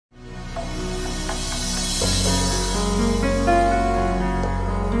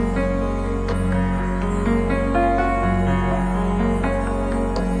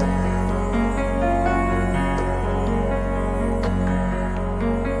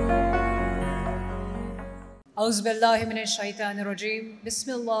Auzu billahi minash shaitanir rajim.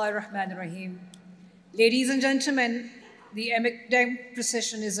 Bismillahir rahmanir rahim. Ladies and gentlemen, the academic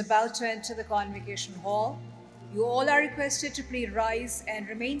procession is about to enter the convocation hall. You all are requested to please rise and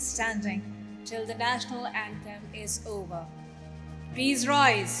remain standing till the national anthem is over. Please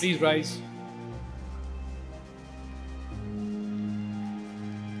rise. Please rise.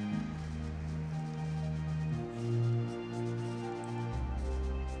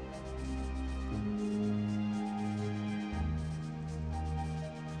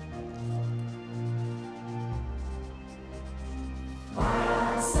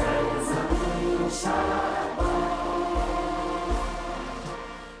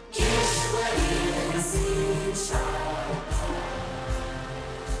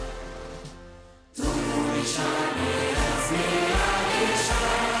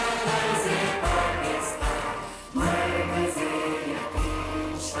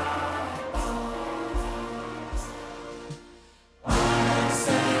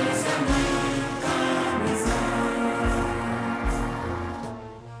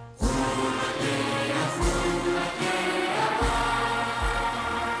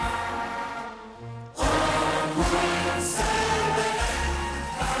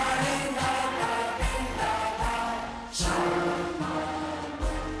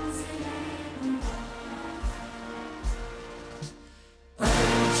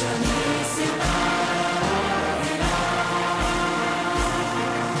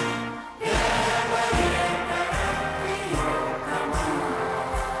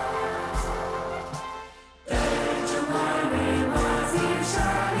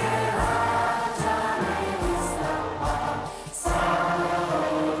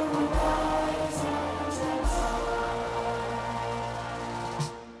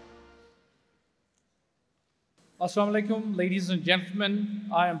 Assalamu alaikum, ladies and gentlemen.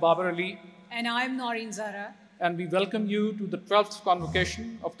 I am Babar Ali. And I'm Noreen Zara. And we welcome you to the 12th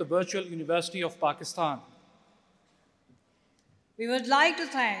Convocation of the Virtual University of Pakistan. We would like to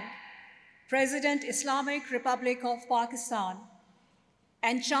thank President Islamic Republic of Pakistan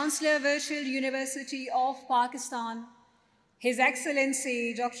and Chancellor Virtual University of Pakistan, His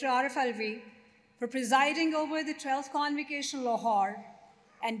Excellency Dr. Arif Alvi, for presiding over the 12th Convocation Lahore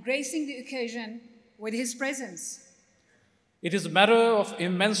and gracing the occasion with his presence. It is a matter of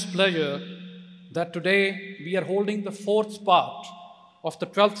immense pleasure that today we are holding the fourth part of the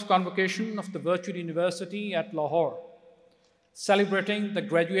 12th Convocation of the Virtual University at Lahore, celebrating the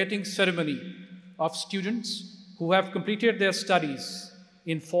graduating ceremony of students who have completed their studies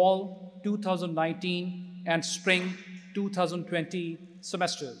in fall 2019 and spring 2020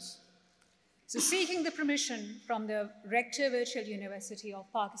 semesters. So seeking the permission from the Rector Virtual University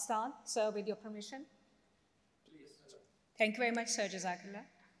of Pakistan, sir, with your permission. Please, sir. Thank you very much, sir. Jazakallah.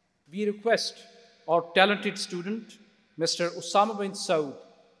 We request our talented student, Mr. Usama bin Saud,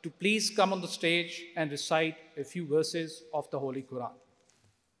 to please come on the stage and recite a few verses of the Holy Quran.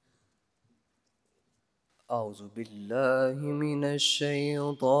 أعوذ بالله من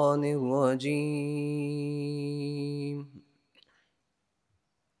الشيطان الرجيم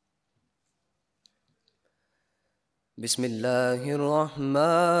بسم الله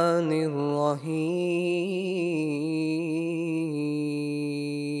الرحمن الرحيم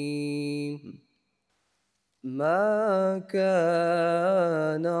ما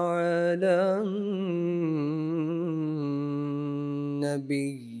كان على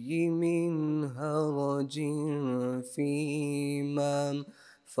النبي من هرج فيما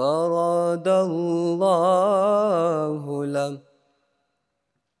فرض الله له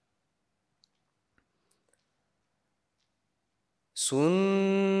سنة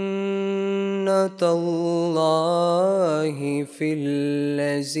الله في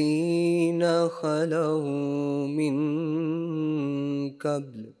الذين خلوا من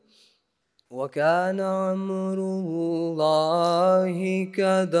قبل وكان أمر الله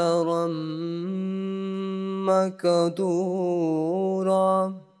قدرا مقدورا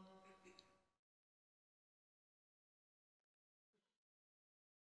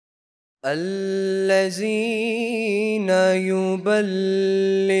الذين يبلغون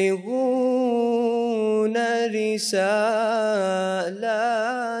رسالات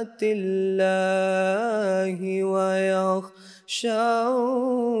الله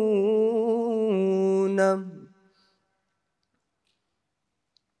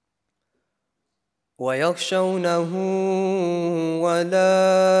ويخشونه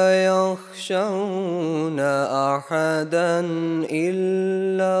ولا يخشون أحدا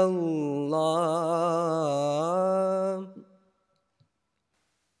إلا الله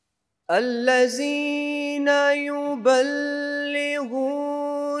الذين يبلغون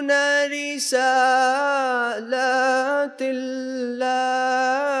رسالات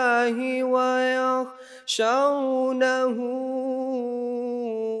الله ويخشونه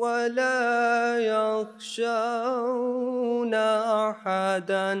ولا يخشون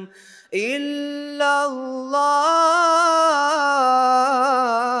أحدا إلا الله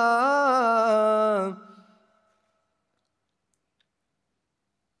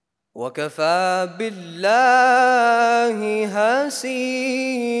وكفى بالله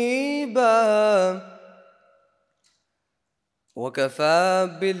حسيبا وكفى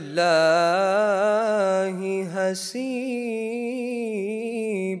بالله حسيبا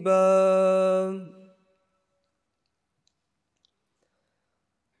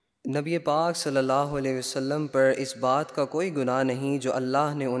नबी पाक सल्लल्लाहु अलैहि वसल्लम पर इस बात का कोई गुनाह नहीं जो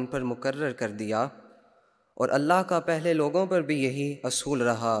अल्लाह ने उन पर मुकर्रर कर दिया, और अल्लाह का पहले लोगों पर भी यही असूल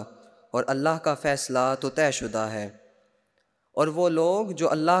रहा, और अल्लाह का फ़ैसला तो तयशुदा है। और वो लोग जो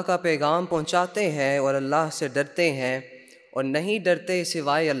अल्लाह का पैगाम पहुँचाते हैं और अल्लाह से डरते हैं और नहीं डरते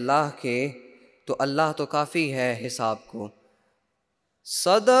सिवाय अल्लाह के, तो अल्लाह तो काफ़ी है हिसाब को।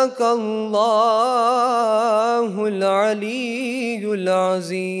 सदक़ल्लाहुल अलीयुल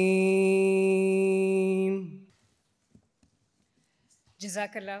अज़ीम।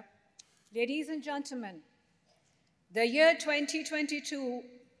 Jazakallah. Ladies and gentlemen, the year 2022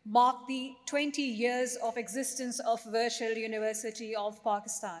 marked the 20 years of existence of Virtual University of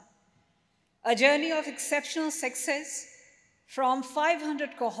Pakistan, a journey of exceptional success from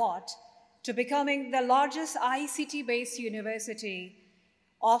 500 cohort to becoming the largest ICT-based university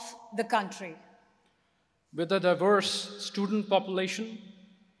of the country. With a diverse student population,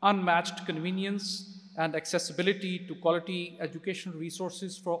 unmatched convenience, and accessibility to quality educational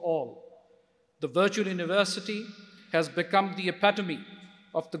resources for all, the virtual university has become the epitome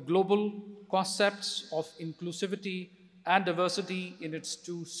of the global concepts of inclusivity and diversity in its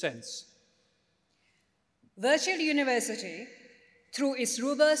true sense. Virtual University, through its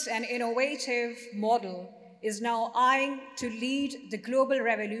robust and innovative model, is now eyeing to lead the global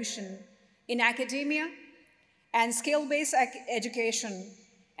revolution in academia and skill-based education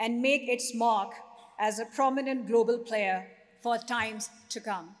and make its mark as a prominent global player for times to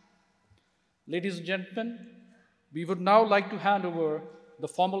come. Ladies and gentlemen, we would now like to hand over the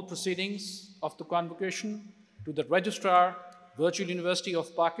formal proceedings of the convocation to the Registrar, Virtual University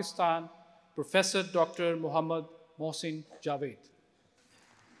of Pakistan, Professor Dr. Muhammad Mohsin Javed.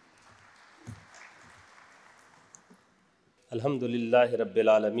 Alhamdulillahi Rabbil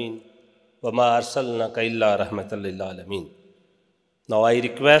Alameen, wa ma arsalnaka illa rahmatan lil alameen. Now I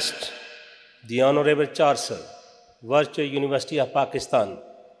request the Honorable Chancellor, Virtual University of Pakistan,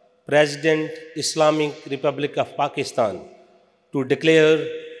 President, Islamic Republic of Pakistan, to declare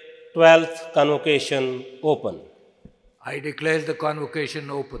 12th Convocation open. I declare the convocation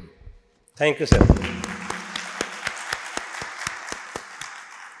open. Thank you, sir.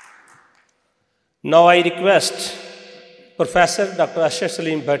 Now I request Professor Dr. Ashraf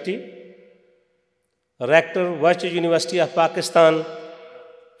Salim Bhatti, Rector, Virtual University of Pakistan,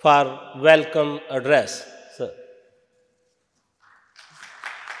 for welcome address. Sir.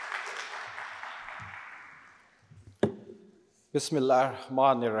 Bismillah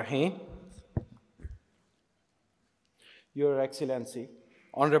ar-Rahman ar-Rahim. Your Excellency,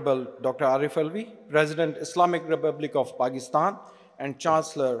 Honorable Dr. Arif Alvi, President, Islamic Republic of Pakistan and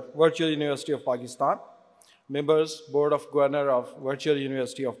Chancellor, Virtual University of Pakistan, members, Board of Governors of Virtual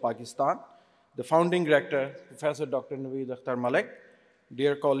University of Pakistan, the founding rector, Professor Dr. Naveed Akhtar Malik,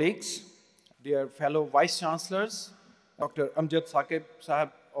 dear colleagues, dear fellow Vice Chancellors, Dr. Amjad Saqib Sahib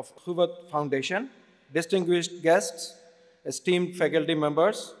of Khuvat Foundation, distinguished guests, esteemed faculty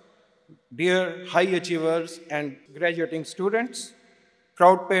members, dear high achievers and graduating students,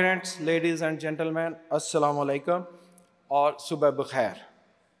 proud parents, ladies and gentlemen, Assalamu alaikum or Subah Bukhair.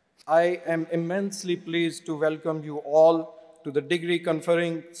 I am immensely pleased to welcome you all to the degree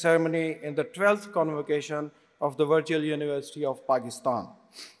conferring ceremony in the 12th Convocation of the Virtual University of Pakistan.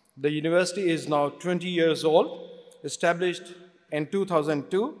 The university is now 20 years old, established in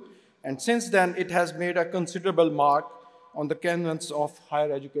 2002, and since then it has made a considerable mark on the canvas of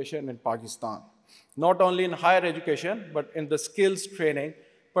higher education in Pakistan. Not only in higher education, but in the skills training,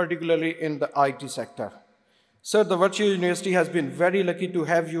 particularly in the IT sector. Sir, the Virtual University has been very lucky to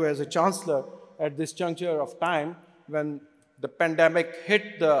have you as a chancellor at this juncture of time when the pandemic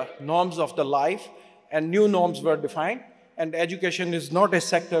hit the norms of the life and new norms were defined, and education is not a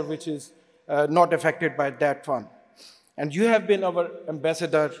sector which is not affected by that one. And you have been our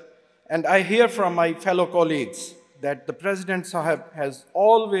ambassador, and I hear from my fellow colleagues that the President Sahib has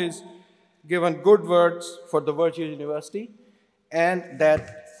always given good words for the Virtual University, and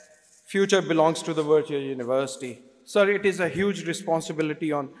that future belongs to the virtual university. Sir, it is a huge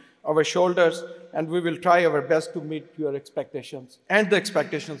responsibility on our shoulders, and we will try our best to meet your expectations and the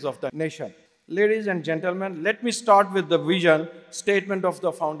expectations of the nation. Ladies and gentlemen, let me start with the vision statement of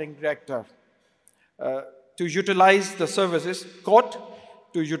the founding director. To utilize the services, quote,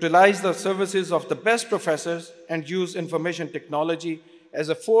 to utilize the services of the best professors and use information technology as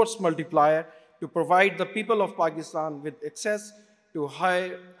a force multiplier to provide the people of Pakistan with access to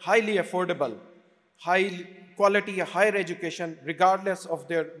highly affordable, high quality, higher education, regardless of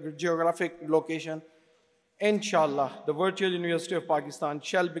their geographic location. Inshallah, the Virtual University of Pakistan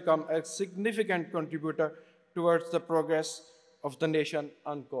shall become a significant contributor towards the progress of the nation,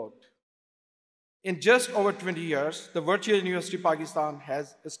 unquote. In just over 20 years, the Virtual University of Pakistan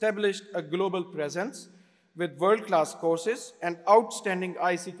has established a global presence with world-class courses and outstanding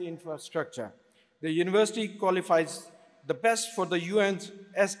ICT infrastructure. The university qualifies the best for the UN's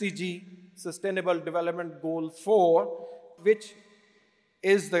SDG, Sustainable Development Goal 4, which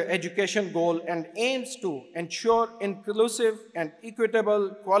is the education goal and aims to ensure inclusive and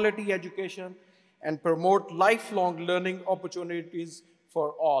equitable quality education and promote lifelong learning opportunities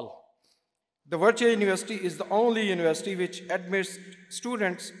for all. The Virtual University is the only university which admits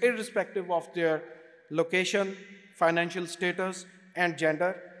students irrespective of their location, financial status, and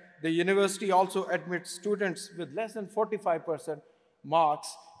gender. The university also admits students with less than 45%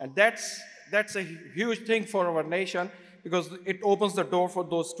 marks, and that's a huge thing for our nation because it opens the door for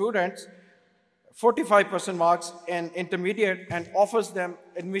those students, 45% marks in intermediate, and offers them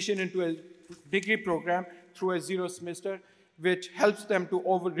admission into a degree program through a 0 semester, which helps them to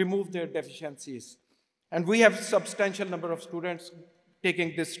remove their deficiencies. And we have a substantial number of students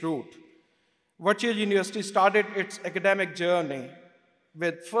taking this route. Virtual University started its academic journey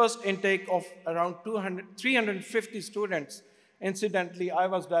with first intake of around 350 students. Incidentally, I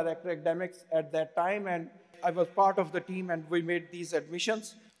was director academics at that time, and I was part of the team, and we made these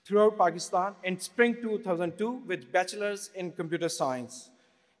admissions throughout Pakistan in spring 2002 with bachelor's in computer science,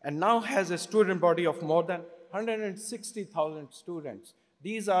 and now has a student body of more than 160,000 students.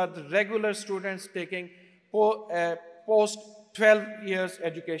 These are the regular students taking post 12 years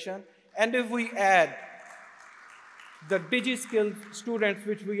education. And if we add the digi-skilled students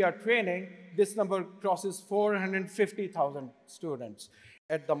which we are training, this number crosses 450,000 students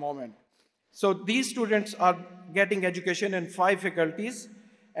at the moment. So these students are getting education in 5 faculties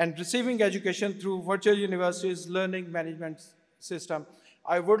and receiving education through Virtual University's learning management system.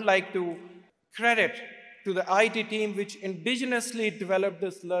 I would like to credit to the IT team which indigenously developed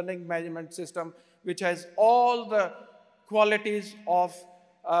this learning management system, which has all the qualities of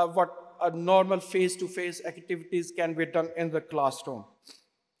what a normal face-to-face activities can be done in the classroom.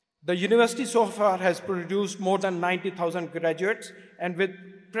 The university so far has produced more than 90,000 graduates, and with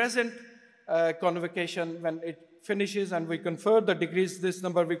present convocation, when it finishes and we confer the degrees, this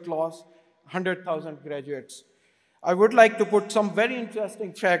number will cross 100,000 graduates. I would like to put some very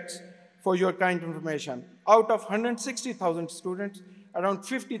interesting facts for your kind information. Out of 160,000 students, around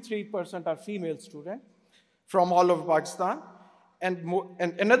 53% are female students from all over Pakistan. And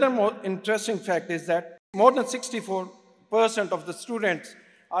another more interesting fact is that more than 64% of the students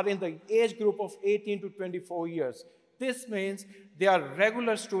are in the age group of 18 to 24 years. This means they are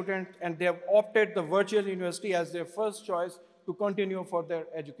regular students and they have opted the virtual university as their first choice to continue for their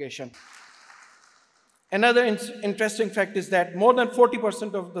education. Another interesting fact is that more than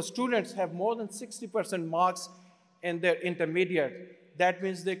 40% of the students have more than 60% marks in their intermediate. That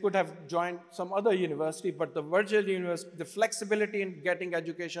means they could have joined some other university, but the virtual university, the flexibility in getting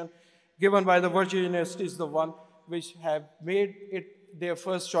education given by the virtual university is the one which have made it their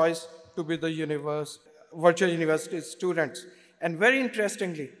first choice to be the virtual university students. And very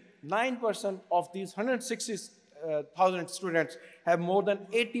interestingly, 9% of these 160,000 students have more than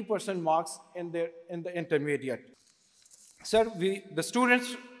 80% marks in the intermediate. Sir, the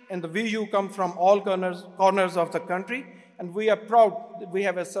students in the VU come from all corners of the country, and we are proud that we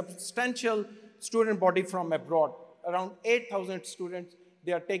have a substantial student body from abroad. Around 8,000 students,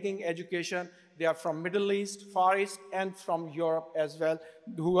 they are taking education. They are from Middle East, Far East, and from Europe as well,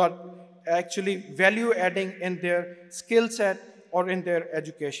 who are actually value-adding in their skill set or in their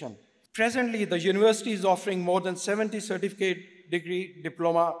education. Presently, the university is offering more than 70 certificate, degree,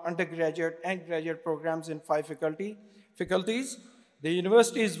 diploma, undergraduate, and graduate programs in 5 faculties. The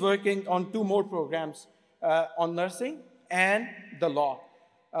university is working on 2 more programs on nursing and the law.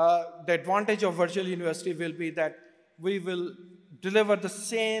 The advantage of virtual university will be that we will deliver the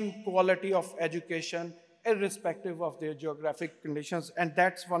same quality of education irrespective of their geographic conditions, and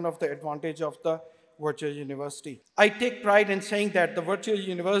that's one of the advantages of the virtual university. I take pride in saying that the virtual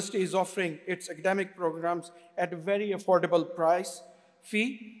university is offering its academic programs at a very affordable price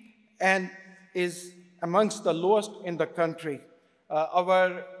fee and is amongst the lowest in the country.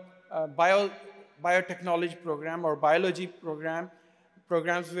 Our biotechnology program or biology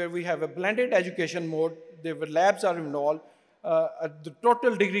programs where we have a blended education mode, the labs are involved. The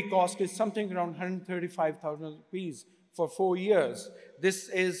total degree cost is something around 135,000 rupees for 4 years. This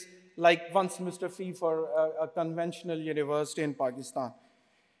is like one semester fee for a conventional university in Pakistan.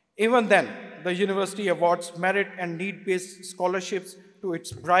 Even then, the university awards merit and need-based scholarships to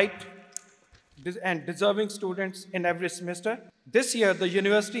its bright and deserving students in every semester. This year, the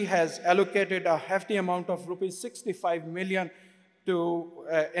university has allocated a hefty amount of rupees 65 million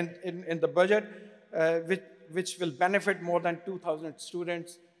in the budget, which will benefit more than 2,000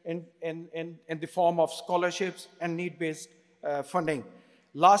 students in the form of scholarships and need-based funding.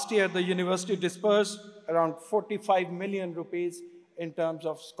 Last year, the university dispersed around 45 million rupees in terms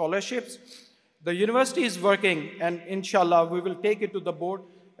of scholarships. The university is working, and inshallah, we will take it to the board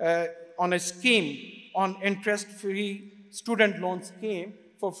on a scheme on interest-free student loan scheme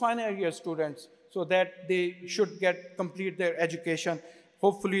for final year students so that they should complete their education.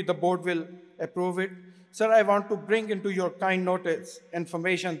 Hopefully, the board will approve it. Sir, I want to bring into your kind notice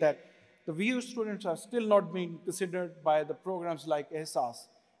information that the VU students are still not being considered by the programs like EHSAS.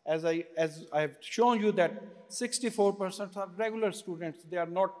 As I have shown you that 64% are regular students. They are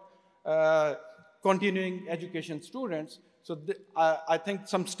not continuing education students. So I think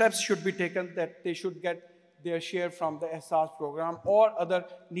some steps should be taken that they should get their share from the EHSAS program or other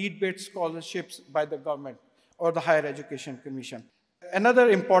need-based scholarships by the government or the Higher Education Commission. Another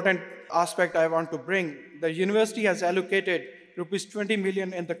important aspect I want to bring, the university has allocated rupees 20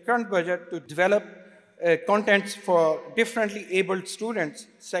 million in the current budget to develop contents for differently abled students,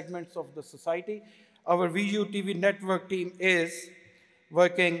 segments of the society. Our VU TV network team is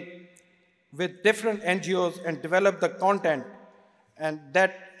working with different NGOs and develop the content. And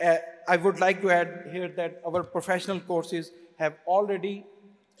that I would like to add here that our professional courses have already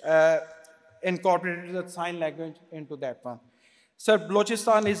incorporated the sign language into that one. Sir,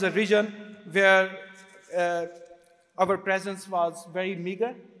 Balochistan is a region where our presence was very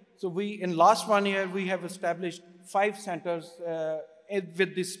meager. So in last 1 year, we have established 5 centers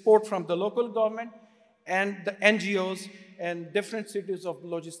with the support from the local government and the NGOs in different cities of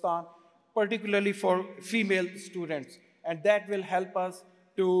Balochistan, particularly for female students. And that will help us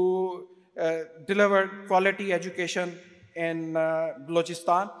to deliver quality education in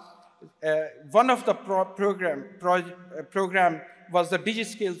Balochistan. One of the program was the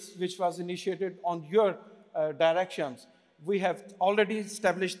DigiSkills, which was initiated on your directions. We have already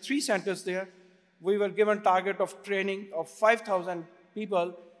established 3 centers there. We were given target of training of 5,000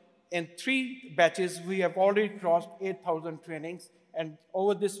 people in 3 batches. We have already crossed 8,000 trainings. And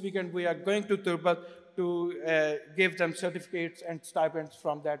over this weekend, we are going to Turbat to give them certificates and stipends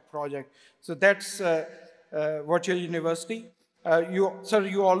from that project. So that's virtual university. Sir,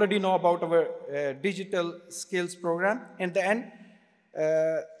 you already know about our digital skills program. In the end,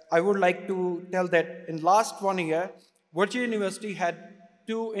 I would like to tell that in last 1 year, Virtual University had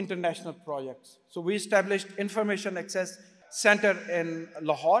 2 international projects. So we established Information Access Center in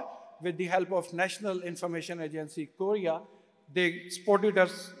Lahore with the help of National Information Agency, Korea. They supported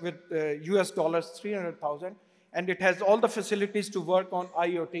us with US dollars 300,000, and it has all the facilities to work on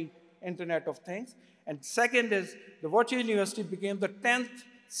IoT, Internet of Things. And second is the Virtual University became the 10th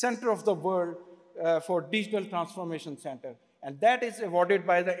center of the world for Digital Transformation Center. And that is awarded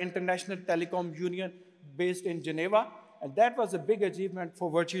by the International Telecom Union based in Geneva. And that was a big achievement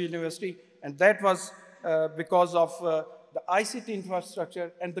for Virtual University. And that was because of the ICT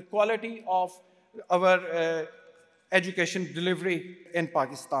infrastructure and the quality of our education delivery in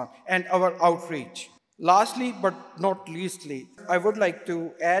Pakistan and our outreach. Lastly, but not leastly, I would like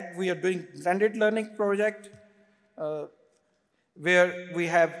to add we are doing blended learning project where we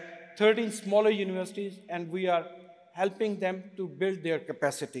have 13 smaller universities and we are helping them to build their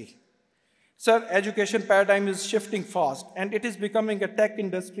capacity. Sir, education paradigm is shifting fast and it is becoming a tech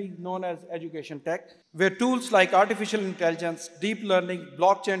industry known as education tech, where tools like artificial intelligence, deep learning,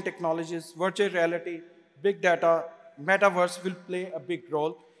 blockchain technologies, virtual reality, big data, metaverse will play a big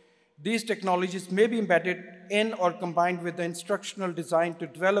role. These technologies may be embedded in or combined with the instructional design to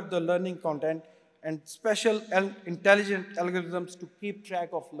develop the learning content and special and intelligent algorithms to keep track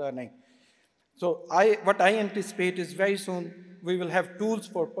of learning. So what I anticipate is very soon we will have tools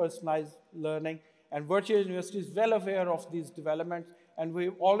for personalized learning, and Virtual University is well aware of these developments, and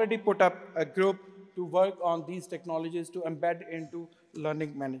we've already put up a group to work on these technologies to embed into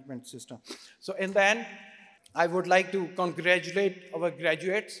learning management system. So in the end, I would like to congratulate our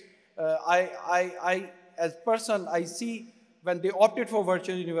graduates. As person, I see when they opted for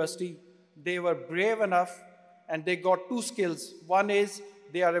virtual university, they were brave enough and they got two skills. One is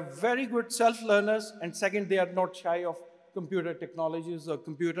they are a very good self-learners, and second, they are not shy of computer technologies or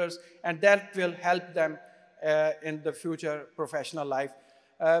computers, and that will help them in the future professional life.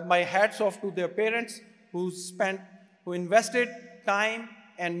 My hats off to their parents who invested time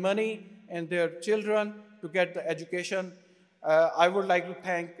and money in their children to get the education. I would like to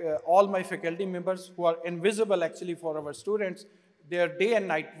thank all my faculty members who are invisible actually for our students. Their day and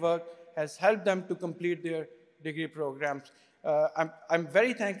night work has helped them to complete their degree programs. I'm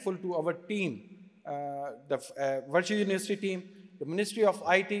very thankful to our team, the Virtual University team, the Ministry of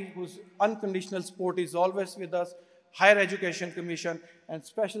IT, whose unconditional support is always with us, Higher Education Commission, and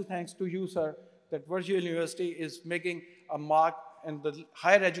special thanks to you, sir, that Virtual University is making a mark in the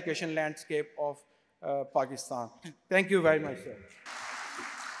higher education landscape of Pakistan. Thank you very much, sir.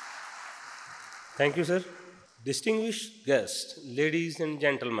 Thank you, sir. Distinguished guests, ladies and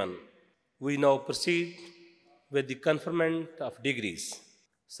gentlemen, we now proceed with the conferment of degrees.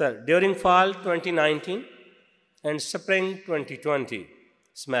 Sir, during fall 2019 and spring 2020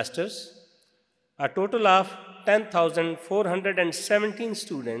 semesters, a total of 10,417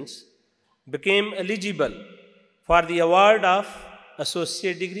 students became eligible for the award of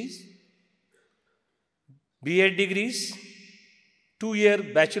associate degrees, B.Ed degrees, 2-year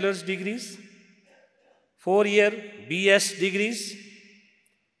bachelor's degrees, 4-year B.S. degrees,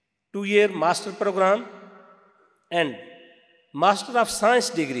 2-year master program, and Master of Science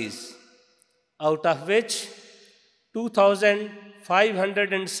degrees, out of which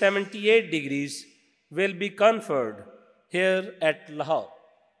 2,578 degrees will be conferred here at Lahore.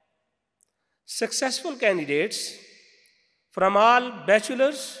 Successful candidates from all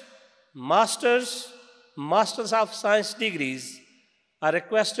bachelor's, master's, Masters of Science degrees are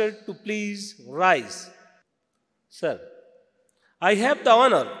requested to please rise. Sir, I have the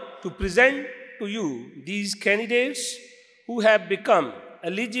honor to present to you these candidates who have become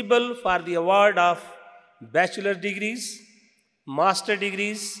eligible for the award of bachelor degrees, master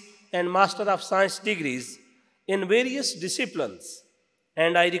degrees, and Master of Science degrees in various disciplines,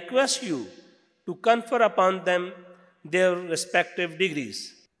 and I request you to confer upon them their respective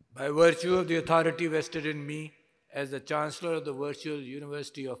degrees. By virtue of the authority vested in me as the Chancellor of the Virtual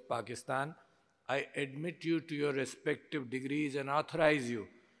University of Pakistan, I admit you to your respective degrees and authorize you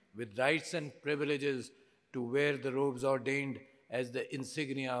with rights and privileges to wear the robes ordained as the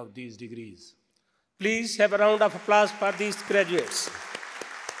insignia of these degrees. Please have a round of applause for these graduates.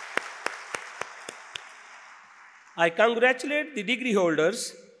 I congratulate the degree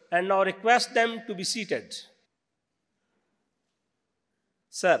holders and now request them to be seated.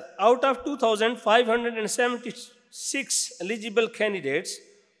 Sir, out of 2,576 eligible candidates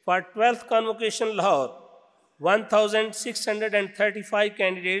for 12th Convocation Lahore, 1,635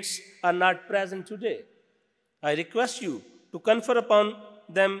 candidates are not present today. I request you to confer upon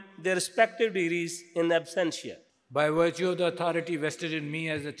them their respective degrees in absentia. By virtue of the authority vested in me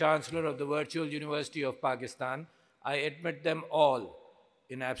as the Chancellor of the Virtual University of Pakistan, I admit them all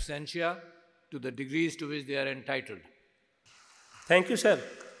in absentia to the degrees to which they are entitled. Thank you, sir.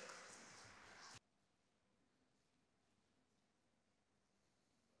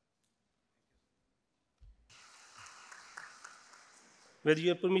 With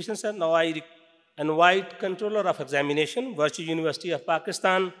your permission, sir, now I invite Controller of Examination, Virtual University of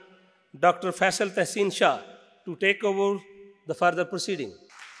Pakistan, Dr. Faisal Tahsin Shah, to take over the further proceeding.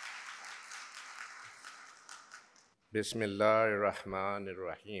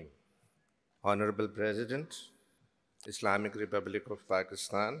 Bismillahir-Rahmanir-Rahim. Honorable President, Islamic Republic of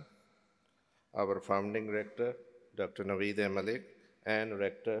Pakistan, our founding rector, Dr. Naveed Malik, and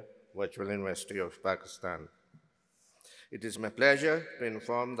Rector, Virtual University of Pakistan. It is my pleasure to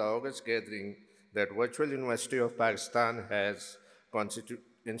inform the August gathering that Virtual University of Pakistan has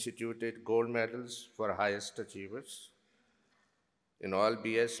instituted gold medals for highest achievers in all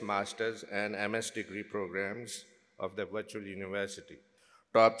BS, Masters, and MS degree programs of the Virtual University.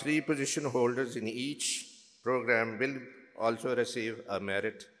 Top 3 position holders in each program will also receive a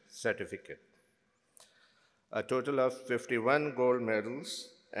merit certificate. A total of 51 gold medals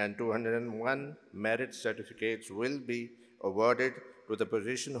and 201 merit certificates will be awarded to the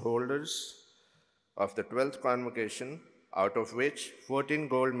position holders of the 12th Convocation, out of which 14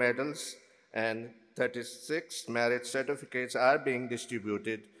 gold medals and 36 merit certificates are being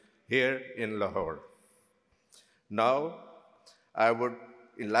distributed here in Lahore. Now, I would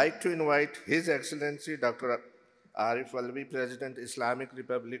like to invite His Excellency Dr. Arif Alvi, President, Islamic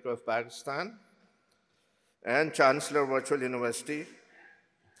Republic of Pakistan, and Chancellor, Virtual University,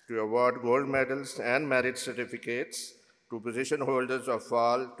 to award gold medals and merit certificates to position holders of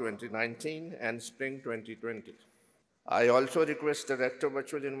Fall 2019 and Spring 2020. I also request the Rector,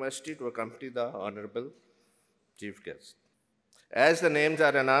 Virtual University, to accompany the Honorable Chief Guest. As the names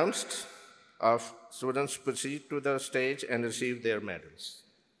are announced, of students proceed to the stage and receive their medals.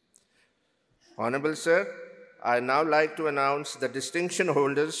 Honorable Sir, I now like to announce the distinction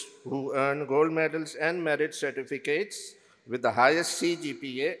holders who earn gold medals and merit certificates with the highest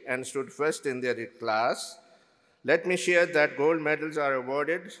CGPA and stood first in their class. Let me share that gold medals are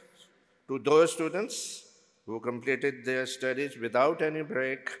awarded to those students who completed their studies without any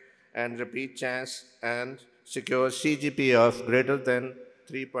break and repeat chance and secure CGPA of greater than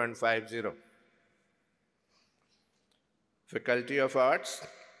 3.50. Faculty of Arts.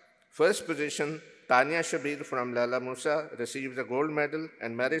 First position, Tanya Shabir from Lala Musa receives a gold medal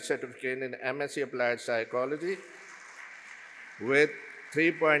and merit certificate in MSc Applied Psychology with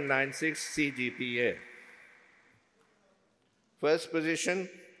 3.96 CGPA. First position,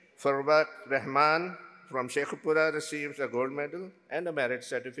 Farwat Rahman from Sheikhupura receives a gold medal and a merit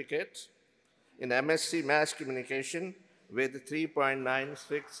certificate in MSc Mass Communication with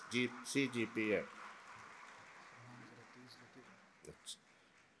 3.96 CGPA.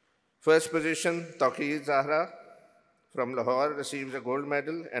 First position, Tawqeer Zahra from Lahore receives a gold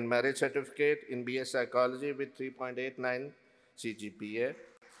medal and merit certificate in BS Psychology with 3.89 CGPA.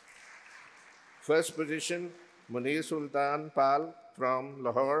 First position, Munir Sultan Pal from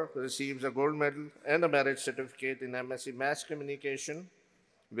Lahore receives a gold medal and a merit certificate in MSc Mass Communication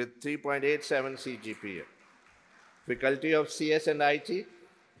with 3.87 CGPA. Faculty of CS and IT.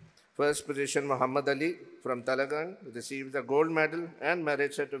 First position, Muhammad Ali from Talagang receives a gold medal and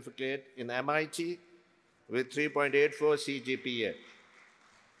merit certificate in MIT with 3.84 CGPA.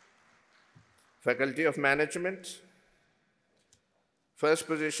 Faculty of Management. First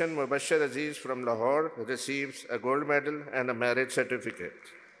position, Mubashir Aziz from Lahore receives a gold medal and a merit certificate.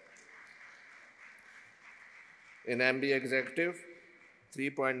 In MBA Executive,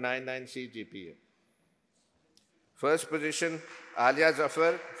 3.99 CGPA. First position, Alia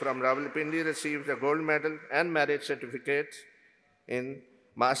Zafar from Rawalpindi receives a gold medal and merit certificate in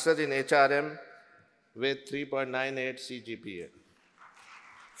Master in HRM with 3.98 CGPA.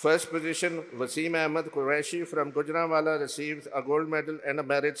 First position, Wasim Ahmed Qureshi from Gujranwala receives a gold medal and a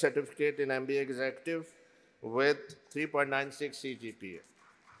merit certificate in MBA Executive with 3.96 CGPA.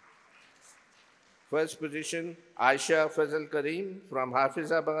 First position, Aisha Fazal Kareem from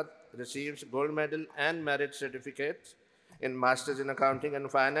Hafizabad receives gold medal and merit certificate in Masters in Accounting and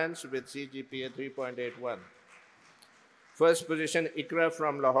Finance with CGPA 3.81. First position, Ikra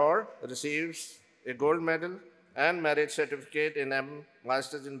from Lahore receives a gold medal and merit certificate in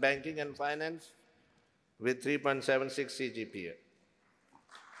Masters in Banking and Finance with 3.76 CGPA.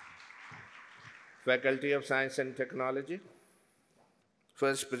 Faculty of Science and Technology.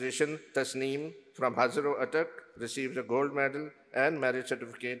 First position, Tasneem from Hazaro Atak receives a gold medal and merit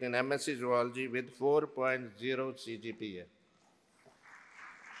certificate in MSc Zoology with 4.0 CGPA.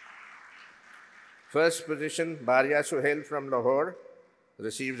 First position, Baria Suhail from Lahore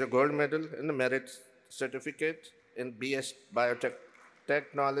receives a gold medal and a merit certificate in BS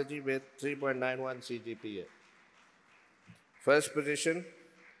Biotechnology with 3.91 CGPA. First position,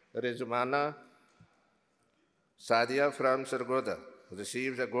 Rizwana Sadia from Sargodha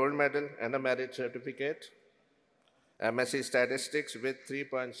receives a gold medal and a merit certificate, MSc Statistics with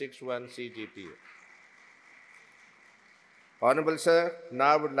 3.61 CGPA. Honorable Sir,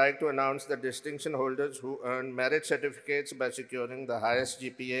 now I would like to announce the distinction holders who earned merit certificates by securing the highest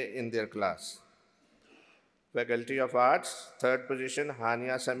GPA in their class. Faculty of Arts, third position,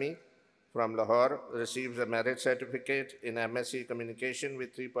 Hania Sami from Lahore receives a merit certificate in MSc Communication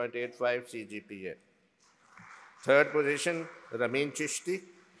with 3.85 CGPA. Third position, Ramin Chishti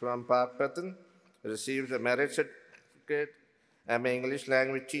from Pakpatan receives a merit certificate, MA English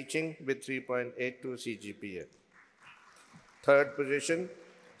Language Teaching with 3.82 CGPA. Third position,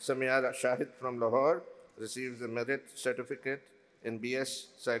 Samia Shahid from Lahore receives a merit certificate in BS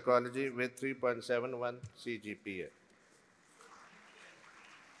Psychology with 3.71 CGPA.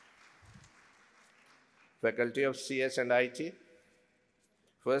 Faculty of CS and IT.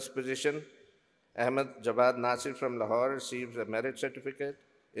 First position, Ahmed Jawad Nasir from Lahore receives a merit certificate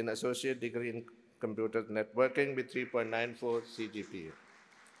in Associate Degree in Computer Networking with 3.94 CGPA.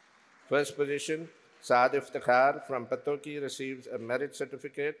 First position, Saad Iftikhar from Patoki receives a merit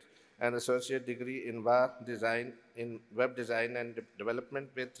certificate and Associate Degree in Web Design and Development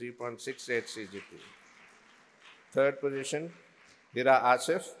with 3.68 CGPA. Third position, Hira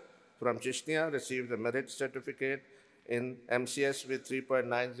Asif from Chishtia received the Merit Certificate in MCS with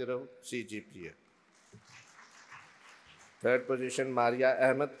 3.90 CGPA. Third position, Maria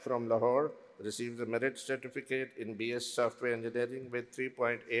Ahmed from Lahore received the Merit Certificate in BS Software Engineering with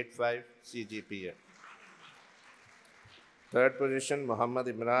 3.85 CGPA. Third position, Muhammad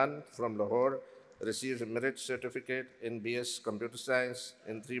Imran from Lahore received a Merit Certificate in BS Computer Science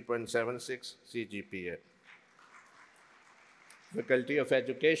in 3.76 CGPA. Faculty of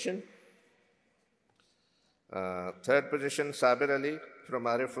Education. Third position, Sabir Ali from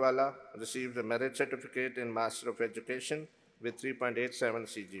Arif received a Merit Certificate in Master of Education with 3.87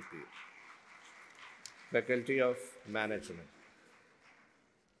 CGPA. Faculty of Management.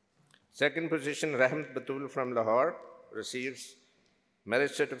 Second position, Rahmat Batul from Lahore receives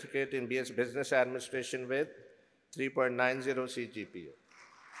Merit Certificate in BS Business Administration with 3.90 CGPA.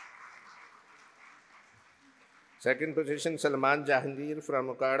 Second position, Salman Jahangir from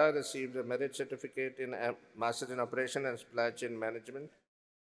Okada received a Merit Certificate in Master in Operation and Supply Chain Management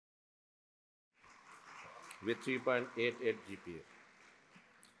with 3.88 GPA.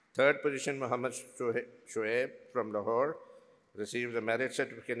 Third position, Muhammad Shoaib from Lahore received a Merit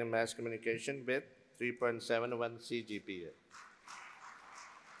Certificate in Mass Communication with 3.71 CGPA.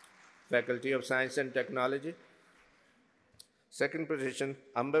 Faculty of Science and Technology. Second position,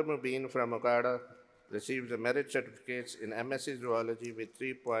 Amber Mubin from Okada received the Merit Certificates in MSc Zoology with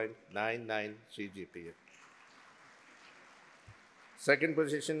 3.99 CGPA. Second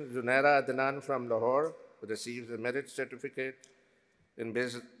position, Zunaira Adnan from Lahore received the Merit Certificate in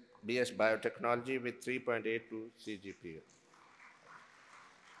BS Biotechnology with 3.82 CGPA.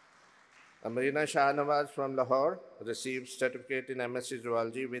 Amarina Shah Nawaz from Lahore received certificate in MSc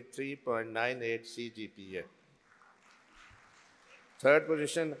Zoology with 3.98 CGPA. Third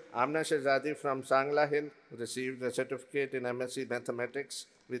position, Amna Shehzadi from Sangla Hill received a certificate in MSc Mathematics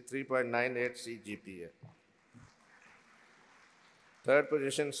with 3.98 CGPA. Third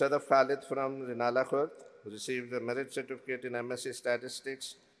position, Sadaf Khalid from Rinala Khurd received a Merit Certificate in MSc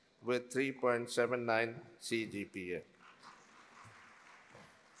Statistics with 3.79 CGPA.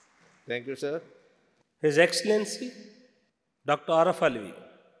 Thank you, sir. His Excellency, Dr. Arif Alvi,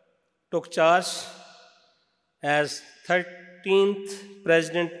 took charge as 13th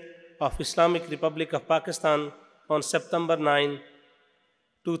President of Islamic Republic of Pakistan on September 9,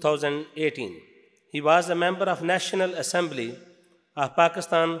 2018. He was a member of National Assembly of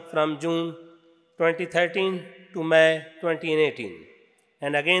Pakistan from June 2013 to May 2018,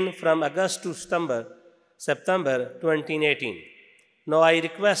 and again from August to September 2018. Now I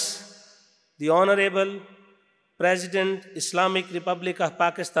request the Honorable President, Islamic Republic of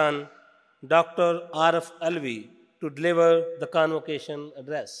Pakistan, Dr. Arif Alvi, to deliver the convocation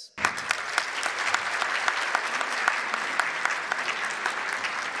address.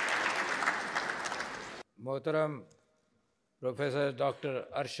 Mohtaram Professor Dr.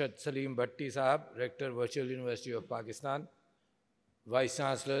 Arshad Salim Bhatti Sahab, Rector, Virtual University of Pakistan, Vice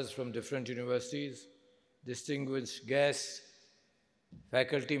Chancellors from different universities, distinguished guests,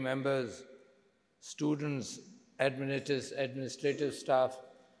 faculty members, students, administrative staff,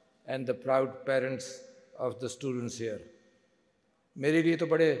 and the proud parents of the students here. मेरे लिए तो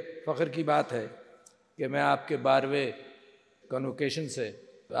बड़े फ़ख्र की बात है कि मैं आपके 12वें कन्वोकेशन से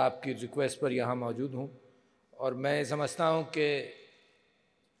आपकी रिक्वेस्ट पर यहाँ मौजूद हूँ, और मैं समझता हूँ कि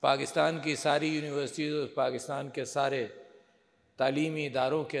पाकिस्तान की सारी यूनिवर्सिटीज़ और पाकिस्तान के सारे तालीमी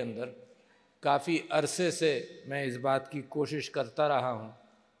इदारों के अंदर काफ़ी अरसे से मैं इस बात की कोशिश करता रहा हूँ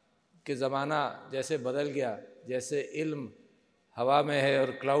कि ज़माना जैसे बदल गया, जैसे इल्म हवा में है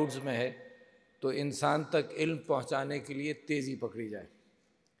और क्लाउड्स में है, तो इंसान तक इल्म पहुँचाने के लिए तेज़ी पकड़ी जाए।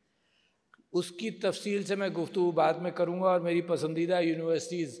 उसकी तफसील से मैं गुफ्तगू बाद में करूँगा, और मेरी पसंदीदा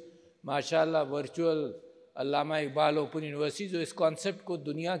यूनिवर्सिटीज़ माशाअल्लाह वर्चुअल अल्लामा इकबाल ओपन यूनिवर्सिटी, जो इस कॉन्सेप्ट को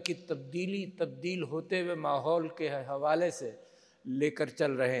दुनिया की तब्दील होते हुए माहौल के हवाले से लेकर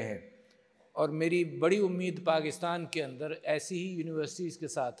चल रहे हैं, और मेरी बड़ी उम्मीद पाकिस्तान के अंदर ऐसी ही यूनिवर्सिटीज़ के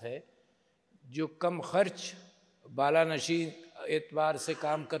साथ है जो कम खर्च बालानशी एतबार से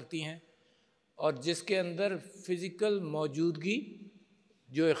काम करती हैं, और जिसके अंदर फ़िज़िकल मौजूदगी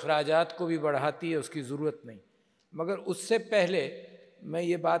जो अखराजात को भी बढ़ाती है, उसकी ज़रूरत नहीं। मगर उससे पहले मैं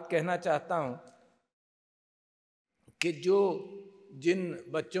ये बात कहना चाहता हूँ कि जिन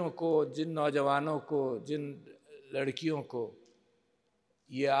बच्चों को, जिन नौजवानों को, जिन लड़कियों को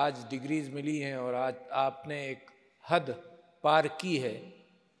ये आज डिग्रीज़ मिली हैं और आज आपने एक हद पार की है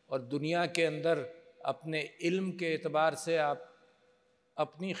और दुनिया के अंदर अपने इल्म के एतबार से आप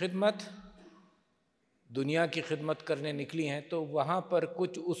अपनी खिदमत, दुनिया की खिदमत करने निकली हैं, तो वहाँ पर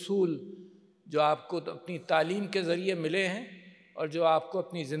कुछ उसूल جو آپ کو اپنی تعلیم کے ذریعے ملے ہیں اور جو آپ کو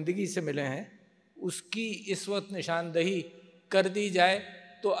اپنی زندگی سے ملے ہیں، اس کی اس وقت نشاندہی کر دی جائے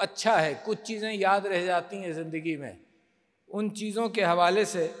تو اچھا ہے۔ کچھ چیزیں یاد رہ جاتی ہیں زندگی میں، ان چیزوں کے حوالے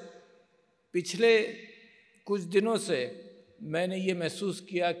سے پچھلے کچھ دنوں سے میں نے یہ محسوس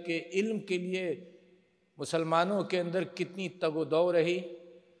کیا کہ علم کے لیے مسلمانوں کے اندر کتنی تگ و دو رہی،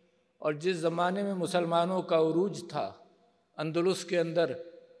 اور جس زمانے میں مسلمانوں کا عروج تھا اندلس کے اندر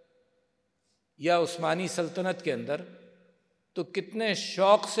یا عثمانی سلطنت کے اندر، تو کتنے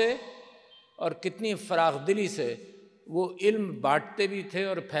شوق سے اور کتنی فراخ دلی سے وہ علم بانٹتے بھی تھے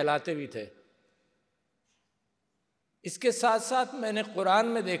اور پھیلاتے بھی تھے۔ اس کے ساتھ ساتھ میں نے قرآن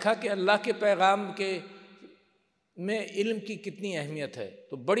میں دیکھا کہ اللہ کے پیغام کے میں علم کی کتنی اہمیت ہے،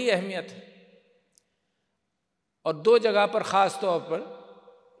 تو بڑی اہمیت ہے۔ اور دو جگہ پر خاص طور پر،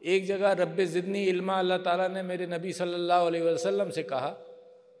 ایک جگہ رب زدنی علما، اللہ تعالیٰ نے میرے نبی صلی اللہ علیہ وسلم سے کہا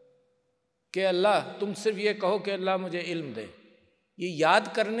کہ اللہ تم صرف یہ کہو کہ اللہ مجھے علم دے۔ یہ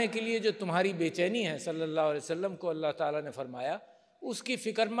یاد کرنے کے لیے جو تمہاری بے چینی ہے، صلی اللہ علیہ وسلم کو اللہ تعالیٰ نے فرمایا اس کی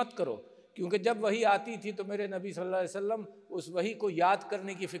فکر مت کرو، کیونکہ جب وحی آتی تھی تو میرے نبی صلی اللہ علیہ وسلم اس وحی کو یاد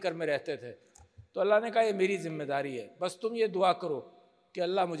کرنے کی فکر میں رہتے تھے۔ تو اللہ نے کہا یہ میری ذمہ داری ہے، بس تم یہ دعا کرو کہ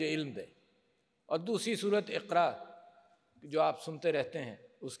اللہ مجھے علم دے۔ اور دوسری صورت اقرا جو آپ سنتے رہتے ہیں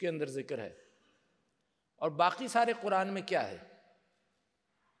اس کے اندر ذکر ہے۔ اور باقی سارے قرآن میں کیا ہے؟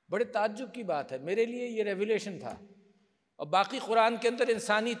 بڑے تعجب کی بات ہے، میرے لیے یہ ریویلیشن تھا۔ اور باقی قرآن کے اندر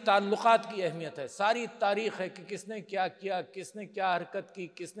انسانی تعلقات کی اہمیت ہے، ساری تاریخ ہے کہ کس نے کیا کیا، کس نے کیا حرکت کی،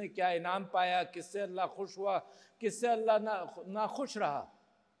 کس نے کیا انعام پایا، کس سے اللہ خوش ہوا، کس سے اللہ ناخوش رہا۔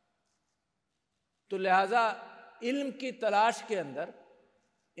 تو لہٰذا علم کی تلاش کے اندر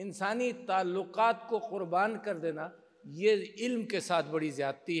انسانی تعلقات کو قربان کر دینا یہ علم کے ساتھ بڑی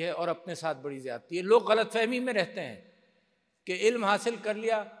زیادتی ہے اور اپنے ساتھ بڑی زیادتی ہے۔ لوگ غلط فہمی میں رہتے ہیں کہ علم حاصل کر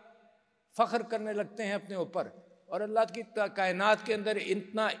لیا، فخر کرنے لگتے ہیں اپنے اوپر، اور اللہ کی کائنات کے اندر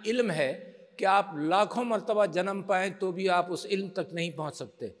اتنا علم ہے کہ آپ لاکھوں مرتبہ جنم پائیں تو بھی آپ اس علم تک نہیں پہنچ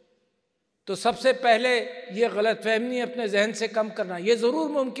سکتے۔ تو سب سے پہلے یہ غلط فہمی اپنے ذہن سے کم کرنا۔ یہ ضرور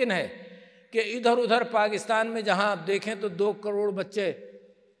ممکن ہے کہ ادھر ادھر پاکستان میں جہاں آپ دیکھیں تو 2 کروڑ بچے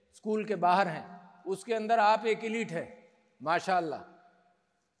اسکول کے باہر ہیں، اس کے اندر آپ ایک ایلیٹ ہیں، ماشاءاللہ۔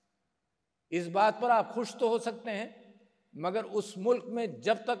 اس بات پر آپ خوش تو ہو سکتے ہیں، مگر اس ملک میں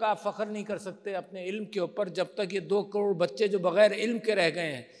جب تک آپ فخر نہیں کر سکتے اپنے علم کے اوپر، جب تک یہ 2 کروڑ بچے جو بغیر علم کے رہ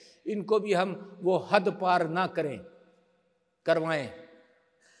گئے ہیں ان کو بھی ہم وہ حد پار نہ کروائیں۔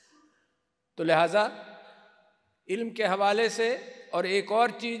 تو لہٰذا علم کے حوالے سے، اور ایک اور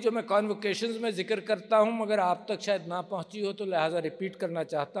چیز جو میں کانوکیشنز میں ذکر کرتا ہوں مگر آپ تک شاید نہ پہنچی ہو تو لہٰذا ریپیٹ کرنا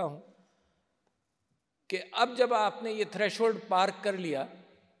چاہتا ہوں کہ اب جب آپ نے یہ تھریشولڈ پار کر لیا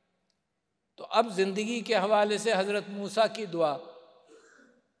تو اب زندگی کے حوالے سے حضرت موسیٰ کی دعا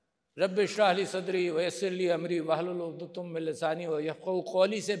رب اشرح لی صدری ویسر لی امری واحلل عقدۃ من لسانی یفقہوا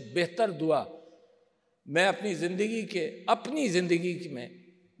قولی سے بہتر دعا میں اپنی زندگی میں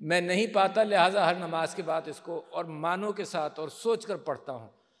میں نہیں پاتا، لہٰذا ہر نماز کے بعد اس کو اور معنوں کے ساتھ اور سوچ کر پڑھتا ہوں۔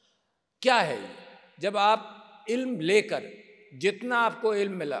 کیا ہے یہ؟ جب آپ علم لے کر جتنا آپ کو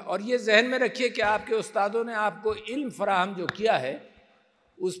علم ملا، اور یہ ذہن میں رکھیے کہ آپ کے استادوں نے آپ کو علم فراہم جو کیا ہے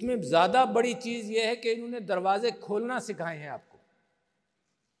اس میں زیادہ بڑی چیز یہ ہے کہ انہوں نے دروازے کھولنا سکھائے ہیں آپ کو۔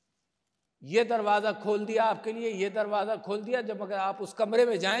 یہ دروازہ کھول دیا آپ کے لیے، یہ دروازہ کھول دیا، جب اگر آپ اس کمرے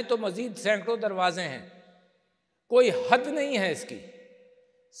میں جائیں تو مزید سینکڑوں دروازے ہیں، کوئی حد نہیں ہے اس کی۔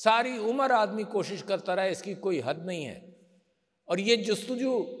 ساری عمر آدمی کوشش کرتا رہا، اس کی کوئی حد نہیں ہے۔ اور یہ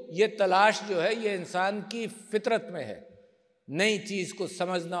جستجو، یہ تلاش جو ہے یہ انسان کی فطرت میں ہے، نئی چیز کو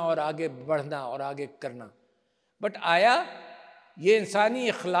سمجھنا اور آگے بڑھنا اور آگے کرنا۔ بٹ آیا یہ انسانی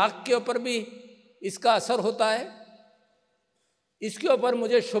اخلاق کے اوپر بھی اس کا اثر ہوتا ہے؟ اس کے اوپر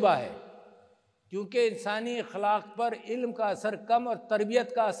مجھے شبہ ہے، کیونکہ انسانی اخلاق پر علم کا اثر کم اور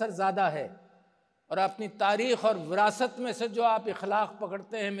تربیت کا اثر زیادہ ہے۔ اور اپنی تاریخ اور وراثت میں سے جو آپ اخلاق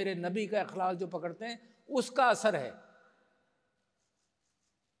پکڑتے ہیں، میرے نبی کا اخلاق جو پکڑتے ہیں، اس کا اثر ہے۔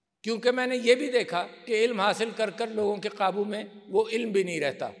 کیونکہ میں نے یہ بھی دیکھا کہ علم حاصل کر کر لوگوں کے قابو میں وہ علم بھی نہیں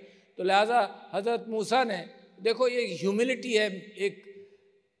رہتا۔ تو لہٰذا حضرت موسیٰ نے، دیکھو یہ ہیوملٹی ہے ایک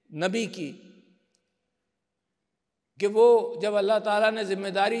نبی کی، کہ وہ جب اللہ تعالیٰ نے ذمہ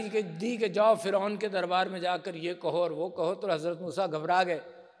داری دی کہ جاؤ فرعون کے دربار میں جا کر یہ کہو اور وہ کہو، تو حضرت موسیٰ گھبرا گئے،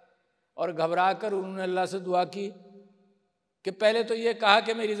 اور گھبرا کر انہوں نے اللہ سے دعا کی کہ پہلے تو یہ کہا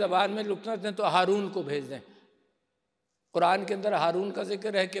کہ میری زبان میں لکنت ہے تو ہارون کو بھیج دیں۔ قرآن کے اندر ہارون کا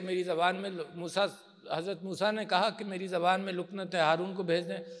ذکر ہے کہ میری زبان میں حضرت موسیٰ نے کہا کہ میری زبان میں لکنت ہے، ہارون کو بھیج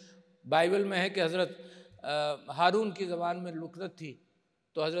دیں۔ بائبل میں ہے کہ حضرت ہارون کی زبان میں لکنت تھی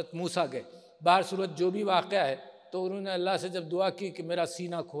تو حضرت موسیٰ گئے۔ بہر صورت جو بھی واقعہ ہے، تو انہوں نے اللہ سے جب دعا کی کہ میرا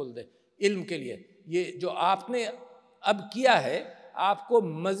سینہ کھول دے، علم کے لیے. یہ جو آپ نے اب کیا ہے، آپ کو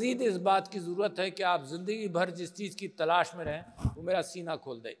مزید اس بات کی ضرورت ہے کہ آپ زندگی بھر جس چیز کی تلاش میں رہیں وہ میرا سینہ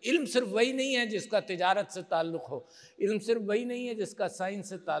کھول دے. علم صرف وہی نہیں ہے جس کا تجارت سے تعلق ہو، علم صرف وہی نہیں ہے جس کا سائنس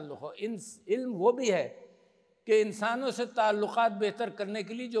سے تعلق ہو. علم وہ بھی ہے کہ انسانوں سے تعلقات بہتر کرنے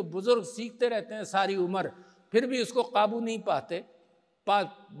کے لیے جو بزرگ سیکھتے رہتے ہیں ساری عمر، پھر بھی اس کو قابو نہیں پاتے.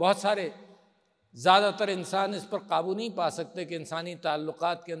 بہت سارے زیادہ تر انسان اس پر قابو نہیں پا سکتے کہ انسانی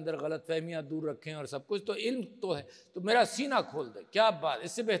تعلقات کے اندر غلط فہمیاں دور رکھیں اور سب کچھ. تو علم تو ہے، تو میرا سینہ کھول دے. کیا بات،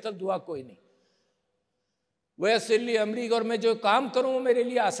 اس سے بہتر دعا کوئی نہیں. ویسر لی امری، اور میں جو کام کروں وہ میرے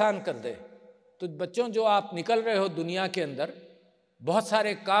لیے آسان کر دے. تو بچوں، جو آپ نکل رہے ہو دنیا کے اندر، بہت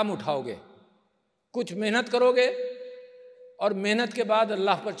سارے کام اٹھاؤ گے، کچھ محنت کرو گے اور محنت کے بعد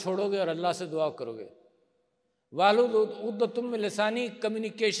اللہ پر چھوڑو گے اور اللہ سے دعا کرو گے. وَالُدْ لسانی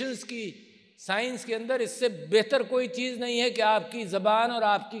کمیونیکیشنز کی سائنس کے اندر اس سے بہتر کوئی چیز نہیں ہے کہ آپ کی زبان اور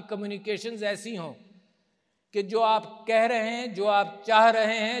آپ کی کمیونیکیشنز ایسی ہوں کہ جو آپ کہہ رہے ہیں، جو آپ چاہ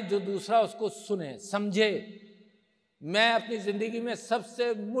رہے ہیں، جو دوسرا اس کو سنے، سمجھے. میں اپنی زندگی میں سب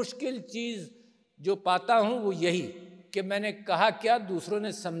سے مشکل چیز جو پاتا ہوں وہ یہی کہ میں نے کہا کیا، دوسروں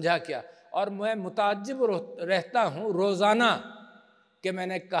نے سمجھا کیا. اور میں متعجب رہتا ہوں روزانہ کہ میں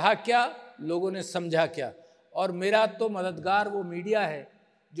نے کہا کیا، لوگوں نے سمجھا کیا. اور میرا تو مددگار وہ میڈیا ہے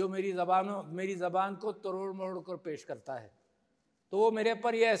جو میری زبان کو تروڑ مروڑ کر پیش کرتا ہے. تو وہ میرے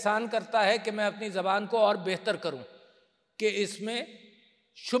پر یہ احسان کرتا ہے کہ میں اپنی زبان کو اور بہتر کروں کہ اس میں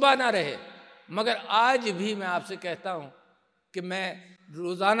شبہ نہ رہے. مگر آج بھی میں آپ سے کہتا ہوں کہ میں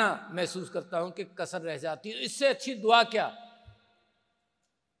روزانہ محسوس کرتا ہوں کہ کسر رہ جاتی ہے. اس سے اچھی دعا کیا؟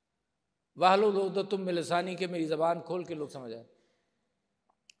 وَاحْلُلْ عُقْدَةً مِّن لِّسَانِي، کہ میری زبان کھول کے لوگ سمجھ آئے.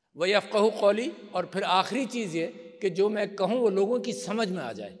 وَيَفْقَهُوا قَوْلِي، اور پھر آخری چیز یہ کہ جو میں کہوں وہ لوگوں کی سمجھ میں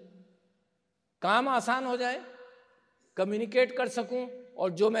آ جائے، کام آسان ہو جائے، کمیونیکیٹ کر سکوں، اور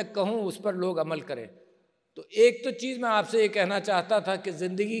جو میں کہوں اس پر لوگ عمل کریں. تو ایک تو چیز میں آپ سے یہ کہنا چاہتا تھا کہ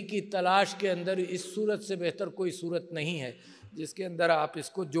زندگی کی تلاش کے اندر اس صورت سے بہتر کوئی صورت نہیں ہے جس کے اندر آپ اس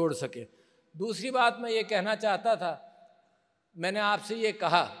کو جوڑ سکیں. دوسری بات میں یہ کہنا چاہتا تھا، میں نے آپ سے یہ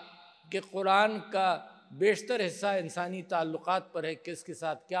کہا کہ قرآن کا بیشتر حصہ انسانی تعلقات پر ہے، کس کے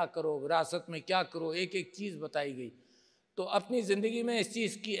ساتھ کیا کرو، وراثت میں کیا کرو، ایک ایک چیز بتائی گئی. تو اپنی زندگی میں اس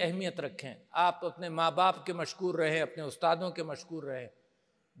چیز کی اہمیت رکھیں. آپ اپنے ماں باپ کے مشکور رہیں، اپنے استادوں کے مشکور رہیں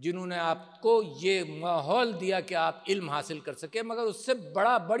جنہوں نے آپ کو یہ ماحول دیا کہ آپ علم حاصل کر سکیں. مگر اس سے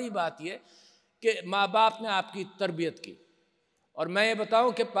بڑی بات یہ کہ ماں باپ نے آپ کی تربیت کی. اور میں یہ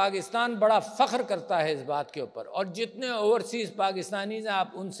بتاؤں کہ پاکستان بڑا فخر کرتا ہے اس بات کے اوپر، اور جتنے اوورسیز پاکستانیز ہیں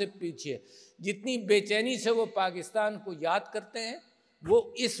آپ ان سے پیچھے. جتنی بے چینی سے وہ پاکستان کو یاد کرتے ہیں وہ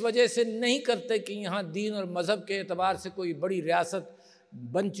اس وجہ سے نہیں کرتے کہ یہاں دین اور مذہب کے اعتبار سے کوئی بڑی ریاست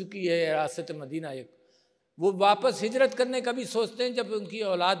بن چکی ہے، ریاست مدینہ. وہ واپس ہجرت کرنے کا بھی سوچتے ہیں جب ان کی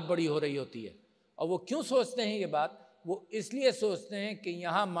اولاد بڑی ہو رہی ہوتی ہے. اور وہ کیوں سوچتے ہیں یہ بات؟ وہ اس لیے سوچتے ہیں کہ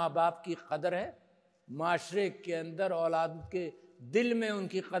یہاں ماں باپ کی قدر ہے، معاشرے کے اندر اولاد کے دل میں ان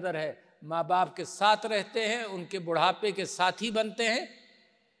کی قدر ہے، ماں باپ کے ساتھ رہتے ہیں، ان کے بڑھاپے کے ساتھی بنتے ہیں.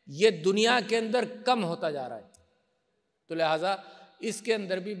 یہ دنیا کے اندر کم ہوتا جا رہا ہے. تو لہٰذا اس کے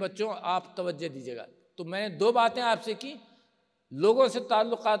اندر بھی بچوں آپ توجہ دیجیے گا. تو میں نے 2 باتیں آپ سے کی، لوگوں سے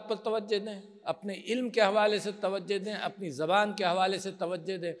تعلقات پر توجہ دیں، اپنے علم کے حوالے سے توجہ دیں، اپنی زبان کے حوالے سے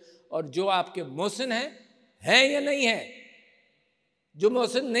توجہ دیں. اور جو آپ کے محسن ہیں یا نہیں ہیں، جو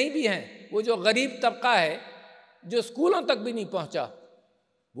محسن نہیں بھی ہیں، وہ جو غریب طبقہ ہے جو اسکولوں تک بھی نہیں پہنچا،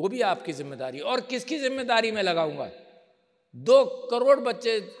 وہ بھی آپ کی ذمہ داری. اور کس کی ذمہ داری میں لگاؤں گا؟ 2 کروڑ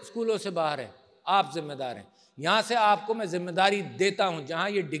بچے اسکولوں سے باہر ہیں، آپ ذمہ دار ہیں. یہاں سے آپ کو میں ذمہ داری دیتا ہوں، جہاں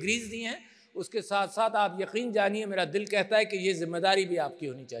یہ ڈگریز دی ہیں اس کے ساتھ ساتھ آپ یقین جانیے میرا دل کہتا ہے کہ یہ ذمہ داری بھی آپ کی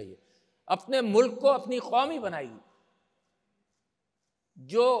ہونی چاہیے. اپنے ملک کو اپنی قوم ہی بنائیے.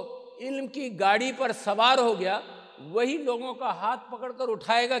 جو علم کی گاڑی پر سوار ہو گیا وہی لوگوں کا ہاتھ پکڑ کر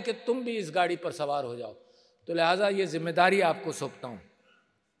اٹھائے گا کہ تم بھی اس گاڑی پر سوار ہو جاؤ. تو لہٰذا یہ ذمہ داری آپ کو سونپتا ہوں.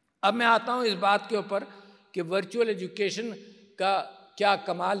 اب میں آتا ہوں اس بات کے اوپر کہ ورچوئل ایجوکیشن کا کیا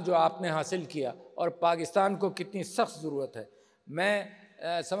کمال جو آپ نے حاصل کیا اور پاکستان کو کتنی سخت ضرورت ہے. میں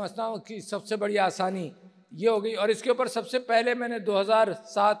سمجھتا ہوں کہ سب سے بڑی آسانی یہ ہو گئی. اور اس کے اوپر سب سے پہلے میں نے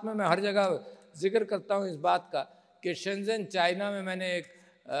 2007 میں ہر جگہ ذکر کرتا ہوں اس بات کا کہ شنزن چائنا میں نے ایک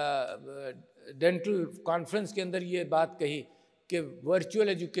ڈینٹل کانفرنس کے اندر یہ بات کہی کہ virtual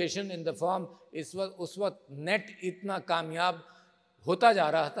education in the form اس وقت نیٹ اتنا کامیاب ہوتا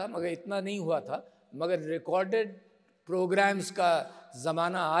جا رہا تھا مگر اتنا نہیں ہوا تھا، مگر ریکارڈڈ پروگرامز کا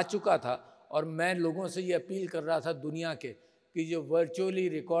زمانہ آ چکا تھا. اور میں لوگوں سے یہ اپیل کر رہا تھا دنیا کے کہ جو ورچولی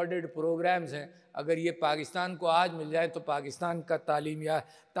ریکارڈڈ پروگرامز ہیں اگر یہ پاکستان کو آج مل جائے تو پاکستان کا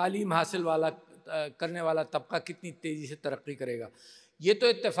تعلیم حاصل کرنے والا طبقہ کتنی تیزی سے ترقی کرے گا. یہ تو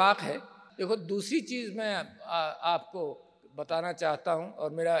اتفاق ہے۔ دیکھو دوسری چیز میں آپ کو بتانا چاہتا ہوں،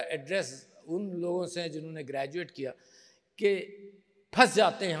 اور میرا ایڈریس ان لوگوں سے جنہوں نے گریجویٹ کیا، کہ پھنس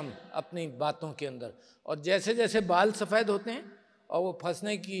جاتے ہیں ہم اپنی باتوں کے اندر، اور جیسے جیسے بال سفید ہوتے ہیں اور وہ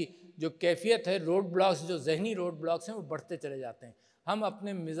پھنسنے کی جو کیفیت ہے، روڈ بلاکس، جو ذہنی روڈ بلاکس ہیں، وہ بڑھتے چلے جاتے ہیں۔ ہم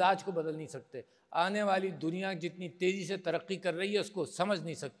اپنے مزاج کو بدل نہیں سکتے، آنے والی دنیا جتنی تیزی سے ترقی کر رہی ہے اس کو سمجھ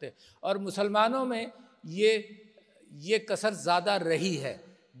نہیں سکتے، اور مسلمانوں میں یہ کثر زیادہ رہی ہے۔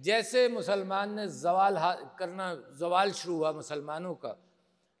 جیسے مسلمان نے زوال شروع ہوا مسلمانوں کا،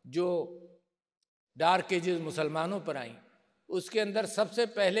 جو ڈارک ایجز مسلمانوں پر آئیں، اس کے اندر سب سے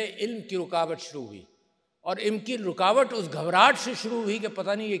پہلے علم کی رکاوٹ شروع ہوئی، اور علم کی رکاوٹ اس گھبراہٹ سے شروع ہوئی کہ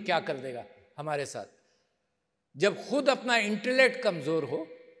پتہ نہیں یہ کیا کر دے گا ہمارے ساتھ۔ جب خود اپنا انٹلیکٹ کمزور ہو،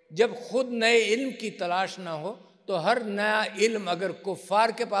 جب خود نئے علم کی تلاش نہ ہو، تو ہر نیا علم اگر کفار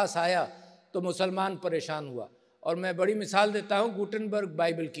کے پاس آیا تو مسلمان پریشان ہوا۔ اور میں بڑی مثال دیتا ہوں گوٹنبرگ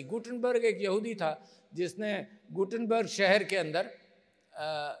بائبل کی۔ گوٹنبرگ ایک یہودی تھا جس نے گوٹنبرگ شہر کے اندر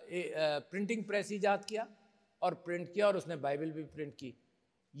پرنٹنگ پریس ایجاد کیا اور پرنٹ کیا، اور اس نے بائبل بھی پرنٹ کی۔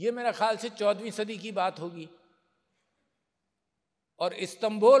 یہ میرا خیال سے 14ویں صدی کی بات ہوگی، اور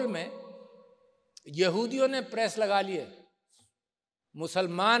استنبول میں یہودیوں نے پریس لگا لیے،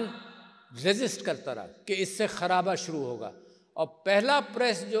 مسلمان ریزسٹ کرتا رہا کہ اس سے خرابہ شروع ہوگا، اور پہلا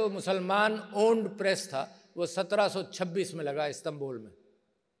پریس جو مسلمان اونڈ پریس تھا وہ 1726 میں لگا استنبول میں۔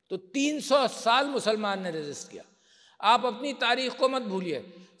 تو 300 سال مسلمان نے ریزسٹ کیا۔ آپ اپنی تاریخ کو مت بھولیے،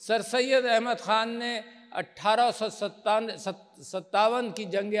 سر سید احمد خان نے 1857 کی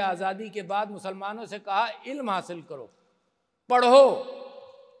جنگ آزادی کے بعد مسلمانوں سے کہا علم حاصل کرو، پڑھو،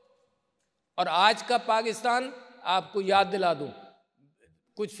 اور آج کا پاکستان آپ کو یاد دلا دوں،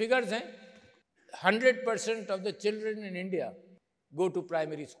 کچھ فگرز ہیں، 100% of the children in India go to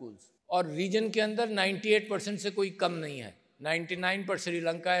primary schools, اور ریجن کے اندر 98% سے کوئی کم نہیں ہے، 99 پر سری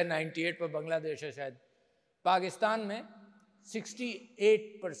لنکا ہے، 98 پر بنگلہ دیش ہے شاید۔ پاکستان میں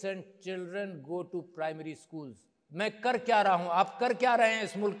 68% children go to primary schools. میں کر کیا رہا ہوں، آپ کر کیا رہے ہیں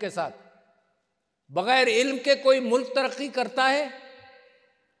اس ملک کے ساتھ؟ بغیر علم کے کوئی ملک ترقی کرتا ہے؟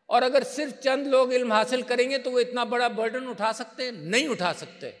 اور اگر صرف چند لوگ علم حاصل کریں گے تو وہ اتنا بڑا برڈن اٹھا سکتے ہیں؟ نہیں اٹھا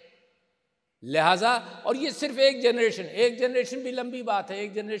سکتے۔ لہٰذا، اور یہ صرف ایک جنریشن بھی لمبی بات ہے،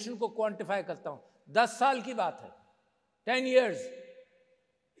 ایک جنریشن کو کوانٹیفائی کرتا ہوں، 10 سال کی بات ہے، 10 ایئرز۔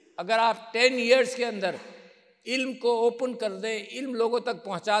 اگر آپ 10 ایئرز کے اندر علم کو اوپن کر دیں، علم لوگوں تک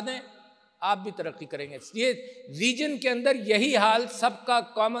پہنچا دیں، آپ بھی ترقی کریں گے۔ یہ ریجن کے اندر یہی حال سب کا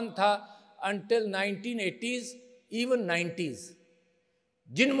کامن تھا انٹل 1980s ایون 90s۔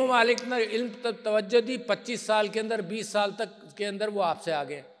 جن ممالک نے علم تک توجہ دی 25 سال کے اندر، 20 سال تک کے اندر وہ آپ سے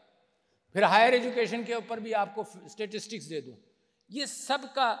آگے۔ پھر ہائر ایجوکیشن کے اوپر بھی آپ کو اسٹیٹسٹکس دے دوں۔ یہ سب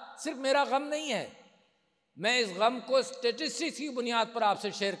کا صرف میرا غم نہیں ہے، میں اس غم کو اسٹیٹسٹکس کی بنیاد پر آپ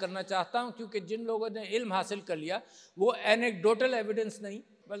سے شیئر کرنا چاہتا ہوں، کیونکہ جن لوگوں نے علم حاصل کر لیا وہ اینیکڈوٹل ایویڈنس نہیں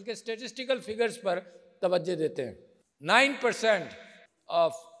بلکہ اسٹیٹسٹیکل فگرز پر توجہ دیتے ہیں۔ 9%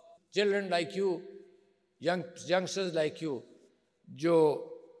 of children like you, یونگسٹرز like you, جو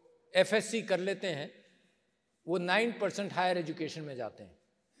FSC کر لیتے ہیں، وہ 9% ہائر ایجوکیشن میں جاتے ہیں،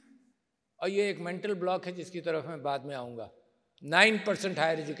 اور یہ ایک مینٹل بلاک ہے جس کی طرف میں بعد میں آؤں گا۔ 9%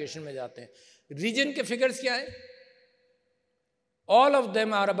 ہائر ایجوکیشن میں جاتے ہیں۔ ریجن کے فگرز کیا ہیں؟ All of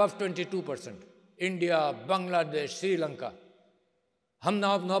them are above 22%۔ India, بنگلہ دیش، سری لنکا۔ ہم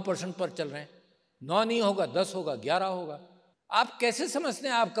 9% پر چل رہے ہیں۔ 9 نہیں ہوگا، 10 ہوگا، 11 ہوگا۔ آپ کیسے سمجھتے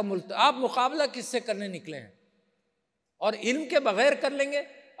ہیں آپ کا ملک؟ آپ مقابلہ کس سے کرنے نکلے ہیں؟ اور علم کے بغیر کر لیں گے؟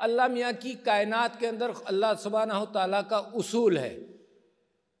 اللہ میاں کی کائنات کے اندر اللہ سبحانہ تعالیٰ کا اصول ہے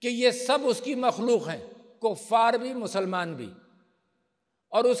کہ یہ سب اس کی مخلوق ہیں، کفار بھی مسلمان بھی،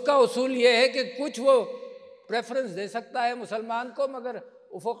 اور اس کا اصول یہ ہے کہ کچھ وہ پریفرنس دے سکتا ہے مسلمان کو، مگر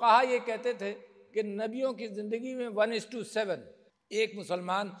فقہا یہ کہتے تھے کہ نبیوں کی زندگی میں 1:7، ایک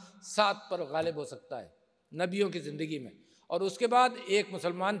مسلمان 7 پر غالب ہو سکتا ہے نبیوں کی زندگی میں، اور اس کے بعد ایک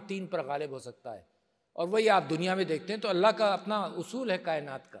مسلمان 3 پر غالب ہو سکتا ہے، اور وہی آپ دنیا میں دیکھتے ہیں۔ تو اللہ کا اپنا اصول ہے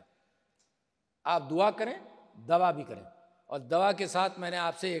کائنات کا، آپ دعا کریں، دوا بھی کریں۔ اور دوا کے ساتھ میں نے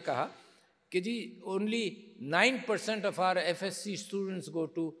آپ سے یہ کہا کہ جی only 9% of are FSC students go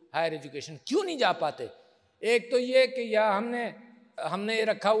to higher education. کیوں نہیں جا پاتے؟ ایک تو یہ کہ یا ہم نے یہ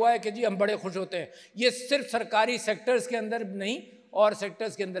رکھا ہوا ہے کہ جی ہم بڑے خوش ہوتے ہیں۔ یہ صرف سرکاری سیکٹرز کے اندر نہیں، اور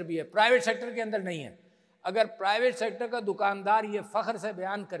سیکٹرز کے اندر بھی ہے، پرائیویٹ سیکٹر کے اندر نہیں ہے۔ اگر پرائیویٹ سیکٹر کا دکاندار یہ فخر سے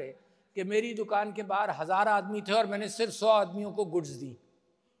بیان کرے کہ میری دکان کے باہر 1000 آدمی تھے اور میں نے صرف 100 آدمیوں کو گڈز دی،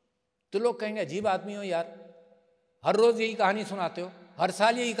 تو لوگ کہیں گے عجیب آدمی ہو یار، ہر روز یہی کہانی سناتے ہو، ہر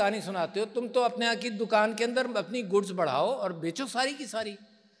سال یہی کہانی سناتے ہو، تم تو اپنے یہاں کی دکان کے اندر اپنی گڈز بڑھاؤ اور بیچو ساری کی ساری۔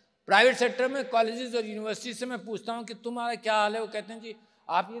 پرائیویٹ سیکٹر میں کالجز اور یونیورسٹی سے میں پوچھتا ہوں کہ تمہارا کیا حال ہے، وہ کہتے ہیں جی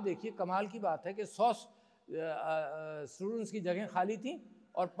آپ یہ دیکھیے کمال کی بات ہے کہ 100 اسٹوڈنٹس کی جگہیں خالی تھیں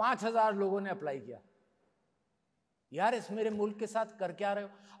اور 5000 لوگوں نے اپلائی کیا. یار اس میرے ملک کے ساتھ کر کیا رہے ہو؟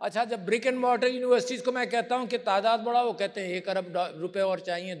 اچھا جب برک اینڈ مارٹر یونیورسٹیز کو میں کہتا ہوں کہ تعداد بڑھا، وہ کہتے ہیں 1 ارب روپے اور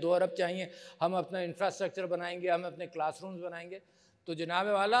چاہیے، 2 ارب چاہیے، ہم اپنا انفراسٹرکچر بنائیں گے، ہم اپنے کلاس رومز بنائیں گے. تو جناب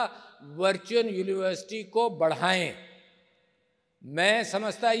والا ورچوئل یونیورسٹی کو بڑھائیں. میں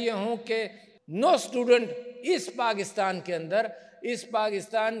سمجھتا یہ ہوں کہ نو اسٹوڈنٹ اس پاکستان کے اندر، اس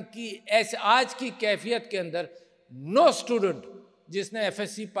پاکستان کی ایسے آج کی کیفیت کے اندر نو اسٹوڈنٹ جس نے ایف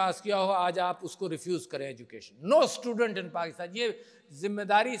ایس سی پاس کیا ہو آج آپ اس کو ریفیوز کریں education. Know student in Pakistan. یہ ذمہ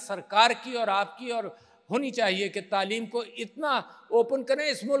داری سرکار کی اور آپ کی اور ہونی چاہیے کہ تعلیم کو اتنا اوپن کریں.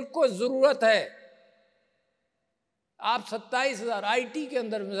 اس ملک کو ضرورت ہے. آپ 27,000 آئی ٹی کے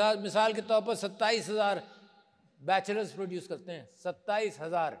اندر مثال کے طور پر 27,000 بیچلرز پروڈیوس کرتے ہیں،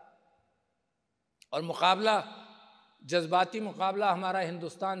 27,000. اور مقابلہ، جذباتی مقابلہ ہمارا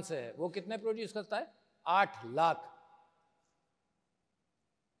ہندوستان سے ہے، وہ کتنے پروڈیوس کرتا ہے؟ 8 لاکھ.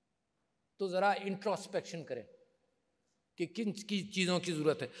 تو ذرا انٹروسپیکشن کریں کہ کن کی چیزوں کی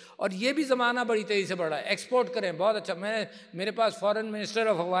ضرورت ہے. اور یہ بھی زمانہ بڑی تیزی سے بڑھ رہا ہے. ایکسپورٹ کریں، بہت اچھا. میرے پاس فارن منسٹر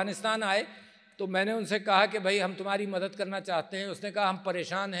آف افغانستان آئے تو میں نے ان سے کہا کہ بھائی ہم تمہاری مدد کرنا چاہتے ہیں. اس نے کہا ہم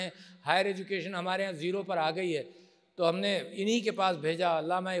پریشان ہیں، ہائر ایجوکیشن ہمارے یہاں 0 پر آ گئی ہے. تو ہم نے انہی کے پاس بھیجا،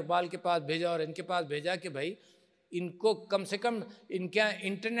 علامہ اقبال کے پاس بھیجا اور ان کے پاس بھیجا کہ بھائی ان کو کم سے کم ان کے یہاں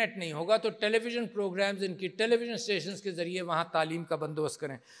انٹرنیٹ نہیں ہوگا تو ٹیلی ویژن پروگرامز ان کی ٹیلی ویژن اسٹیشنز کے ذریعے وہاں تعلیم کا بندوبست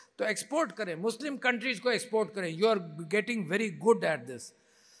کریں. تو ایکسپورٹ کریں، مسلم کنٹریز کو ایکسپورٹ کریں. You are getting very good at this.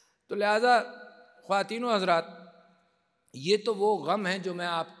 تو لہٰذا خواتین و حضرات، یہ تو وہ غم ہیں جو میں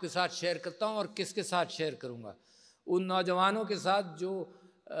آپ کے ساتھ شیئر کرتا ہوں. اور کس کے ساتھ شیئر کروں گا؟ ان نوجوانوں کے ساتھ جو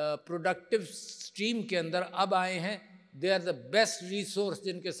پروڈکٹیو اسٹریم کے اندر اب آئے ہیں. They are the best resource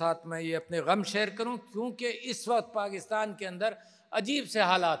جن کے ساتھ میں یہ اپنے غم شیئر کروں، کیونکہ اس وقت پاکستان کے اندر عجیب سے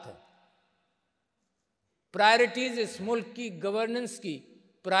حالات ہیں. پرائرٹیز اس ملک کی گورننس کی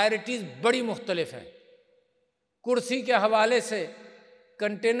پرائرٹیز بڑی مختلف ہیں. کرسی کے حوالے سے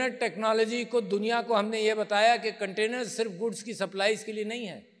کنٹینر ٹیکنالوجی کو دنیا کو ہم نے یہ بتایا کہ کنٹینر صرف گڈس کی سپلائیز کے لیے نہیں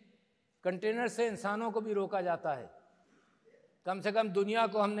ہے، کنٹینر سے انسانوں کو بھی روکا جاتا ہے. کم سے کم دنیا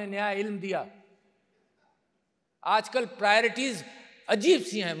کو ہم نے نیا علم دیا. آج کل پرائرٹیز عجیب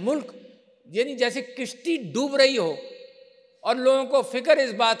سی ہیں. ملک یعنی جیسے کشتی ڈوب رہی ہو اور لوگوں کو فکر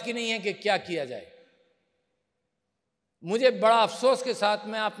اس بات کی نہیں ہے کہ کیا کیا جائے. مجھے بڑا افسوس کے ساتھ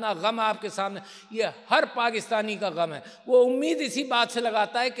میں اپنا غم آپ کے سامنے، یہ ہر پاکستانی کا غم ہے. وہ امید اسی بات سے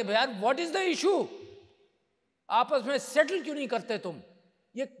لگاتا ہے کہ بھائی یار واٹ از دا ایشو، آپس میں سیٹل کیوں نہیں کرتے تم؟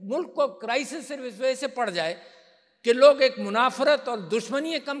 یہ ملک کو کرائسس صرف اس وجہ سے پڑ جائے کہ لوگ ایک منافرت اور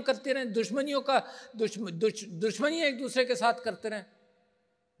دشمنی کم کرتے رہیں، دشمنی ایک دوسرے کے ساتھ کرتے رہیں.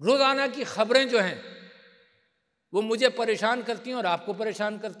 روزانہ کی خبریں جو ہیں وہ مجھے پریشان کرتی ہیں اور آپ کو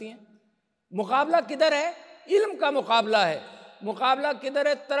پریشان کرتی ہیں. مقابلہ کدھر ہے؟ علم کا مقابلہ ہے. مقابلہ کدھر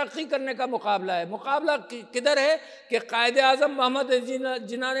ہے؟ ترقی کرنے کا مقابلہ ہے. مقابلہ کدھر ہے کہ قائد اعظم محمد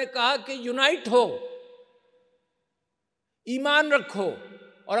جناح نے کہا کہ یونائٹ ہو، ایمان رکھو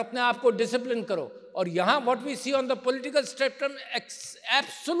اور اپنے آپ کو ڈسپلن کرو. اور یہاں what we C on the political spectrum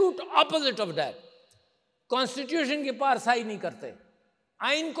absolute opposite of that. Constitution کی پارسائی نہیں کرتے،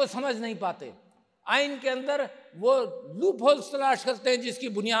 آئین کو سمجھ نہیں پاتے، آئین کے اندر وہ لوپ ہولز تلاش کرتے ہیں جس کی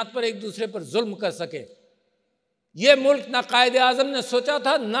بنیاد پر ایک دوسرے پر ظلم کر سکے. یہ ملک نہ قائد اعظم نے سوچا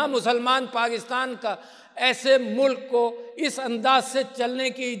تھا، نہ مسلمان پاکستان کا ایسے ملک کو اس انداز سے چلنے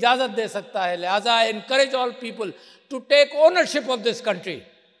کی اجازت دے سکتا ہے. لہٰذا I encourage all people to take ownership of this country.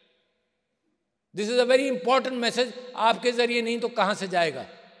 This is a very important message. آپ کے ذریعے نہیں تو کہاں سے جائے گا؟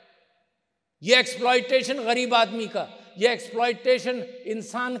 یہ ایکسپلائٹیشن غریب آدمی کا، یہ ایکسپلائٹیشن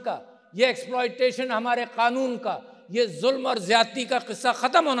انسان کا، یہ ایکسپلائٹیشن ہمارے قانون کا، یہ ظلم اور زیادتی کا قصہ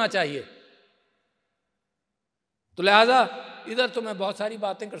ختم ہونا چاہیے. تو لہٰذا ادھر تو میں بہت ساری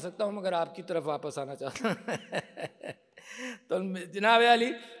باتیں کر سکتا ہوں مگر آپ کی طرف واپس آنا چاہتا ہوں. تو جناب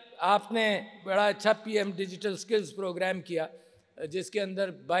علی، آپ نے بڑا اچھا P M digital skills programme کیا جس کے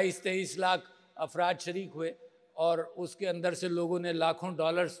اندر 22-23 لاکھ افراد شریک ہوئے اور اس کے اندر سے لوگوں نے لاکھوں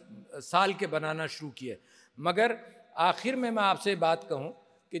ڈالرز سال کے بنانا شروع کیے. مگر آخر میں آپ سے بات کہوں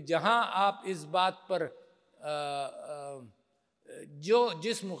کہ جہاں آپ اس بات پر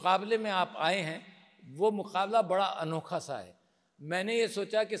جس مقابلے میں آپ آئے ہیں وہ مقابلہ بڑا انوکھا سا ہے. میں نے یہ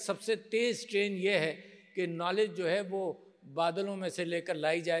سوچا کہ سب سے تیز ٹرین یہ ہے کہ نالج جو ہے وہ بادلوں میں سے لے کر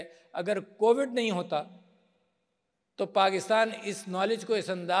لائی جائے. اگر کووڈ نہیں ہوتا تو پاکستان اس نالج کو اس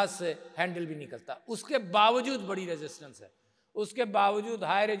انداز سے ہینڈل بھی نہیں کرتا. اس کے باوجود بڑی ریزسٹنس ہے. اس کے باوجود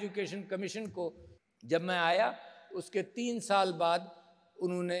ہائر ایجوکیشن کمیشن کو جب میں آیا اس کے 3 سال بعد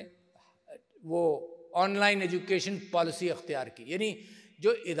انہوں نے وہ آن لائن ایجوکیشن پالیسی اختیار کی. یعنی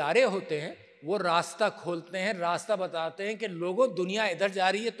جو ادارے ہوتے ہیں وہ راستہ کھولتے ہیں, راستہ بتاتے ہیں کہ لوگوں دنیا ادھر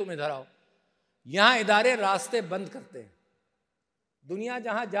جا رہی ہے, تم ادھر آؤ. یہاں ادارے راستے بند کرتے ہیں, دنیا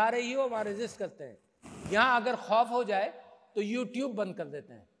جہاں جا رہی ہو وہاں ریزسٹ کرتے ہیں. یہاں اگر خوف ہو جائے تو یوٹیوب بند کر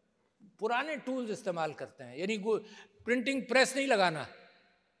دیتے ہیں, پرانے ٹولز استعمال کرتے ہیں, یعنی پرنٹنگ پریس نہیں لگانا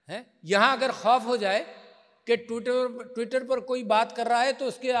ہے. یہاں اگر خوف ہو جائے کہ ٹویٹر پر کوئی بات کر رہا ہے تو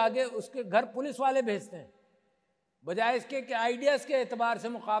اس کے آگے اس کے گھر پولیس والے بھیجتے ہیں, بجائے اس کے کہ آئیڈیاز کے اعتبار سے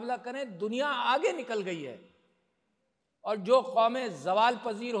مقابلہ کریں. دنیا آگے نکل گئی ہے, اور جو قومیں زوال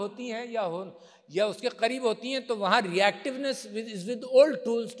پذیر ہوتی ہیں یا اس کے قریب ہوتی ہیں تو وہاں ریئیکٹیونیس is with old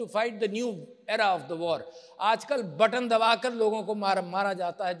tools to fight the new era of the وار. آج کل بٹن دبا کر لوگوں کو مارا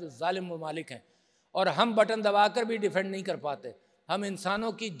جاتا ہے جو ظالم ممالک ہیں, اور ہم بٹن دبا کر بھی ڈیفینڈ نہیں کر پاتے, ہم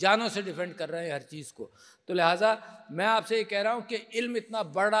انسانوں کی جانوں سے ڈیفینڈ کر رہے ہیں ہر چیز کو. تو لہٰذا میں آپ سے یہ کہہ رہا ہوں کہ علم اتنا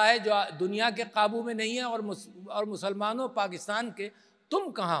بڑھ رہا ہے جو دنیا کے قابو میں نہیں ہے, اور مسلمانوں پاکستان کے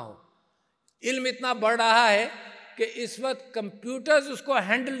تم کہاں ہو. علم اتنا بڑھ رہا ہے کہ اس وقت کمپیوٹرز اس کو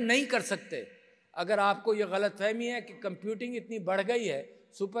ہینڈل نہیں کر سکتے. اگر آپ کو یہ غلط فہمی ہے کہ کمپیوٹنگ اتنی بڑھ گئی ہے,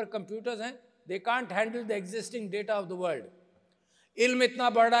 سپر کمپیوٹرز ہیں, they can't handle the existing data of the world. علم اتنا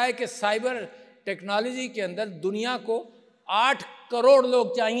بڑھ رہا ہے کہ سائبر ٹیکنالوجی کے اندر دنیا کو 8 کروڑ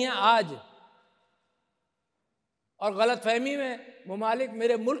لوگ چاہیے آج. اور غلط فہمی میں ممالک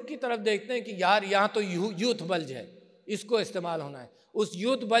میرے ملک کی طرف دیکھتے ہیں کہ یار یہاں تو یوتھ بلج ہے, اس کو استعمال ہونا ہے. اس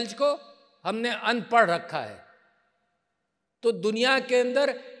یوتھ بلج کو ہم نے ان پڑھ رکھا ہے. تو دنیا کے اندر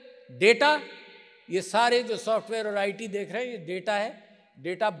ڈیٹا, یہ سارے جو سافٹ ویئر اور آئی ٹی دیکھ رہے ہیں یہ ڈیٹا ہے,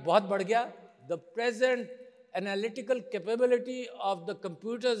 ڈیٹا بہت بڑھ گیا. The present analytical capability of the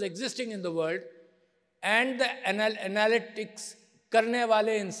computers existing in the world and the analytics کرنے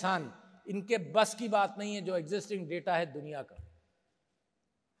والے انسان, ان کے بس کی بات نہیں ہے جو ایگزسٹنگ ڈیٹا ہے دنیا کا.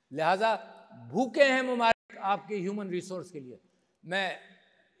 لہٰذا بھوکے ہیں ممالک آپ کے ہیومن ریسورس کے لیے. میں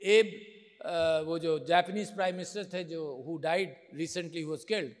وہ جو جاپنیز پرائم منسٹر تھے جو ہو died recently, was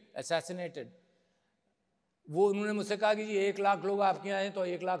killed, assassinated, وہ انہوں نے مجھ سے کہا کہ جی 1 لاکھ لوگ آپ کے یہاں ہیں تو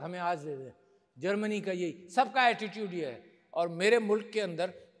 1 لاکھ ہمیں آج دے دیں. جرمنی کا یہی سب کا ایٹیٹیوڈ یہ ہے, اور میرے ملک کے اندر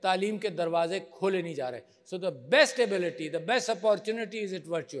تعلیم کے دروازے کھولے نہیں جا رہے. سو the best ability, the best opportunity is it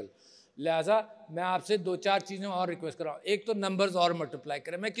virtual. لہٰذا میں آپ سے 2-4 چیزیں اور ریکویسٹ کر رہا ہوں. ایک تو نمبرز اور ملٹیپلائی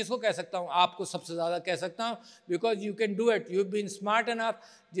کریں. میں کس کو کہہ سکتا ہوں, آپ کو سب سے زیادہ کہہ سکتا ہوں, because you can do it, you been smart enough.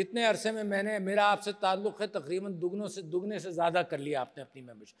 جتنے عرصے میں میرا آپ سے تعلق ہے تقریباً دگنے سے زیادہ کر لیا آپ نے اپنی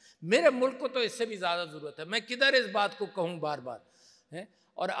ممبرشپ. میرے ملک کو تو اس سے بھی زیادہ ضرورت ہے. میں کدھر اس بات کو کہوں بار بار,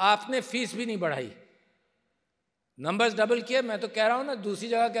 اور آپ نے فیس بھی نہیں بڑھائی, نمبرز ڈبل کیے. میں تو کہہ رہا ہوں نا, دوسری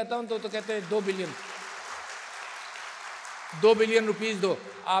جگہ کہتا ہوں تو کہتے ہیں 2 بلین روپیز دو.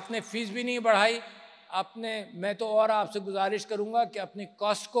 آپ نے فیس بھی نہیں بڑھائی. میں تو اور آپ سے گزارش کروں گا کہ اپنی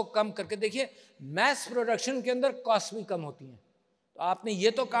کاسٹ کو کم کر کے دیکھیے, میس پروڈکشن کے اندر کاسٹ بھی کم ہوتی ہیں. تو آپ نے یہ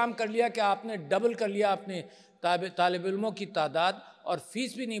تو کام کر لیا کہ آپ نے ڈبل کر لیا اپنے طالب علموں کی تعداد, اور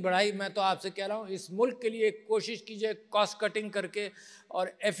فیس بھی نہیں بڑھائی. میں تو آپ سے کہہ رہا ہوں اس ملک کے لیے کوشش کیجئے کاسٹ کٹنگ کر کے اور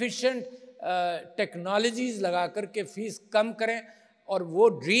ایفیشینٹ ٹیکنالوجیز لگا کر کے فیس کم کریں. اور وہ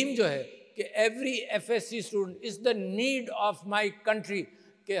ڈریم جو ہے کہ every F S C student is the need of my country,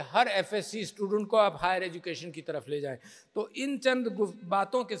 کہ ہر ایف ایس سی اسٹوڈنٹ کو آپ ہائر ایجوکیشن کی طرف لے جائیں. تو ان چند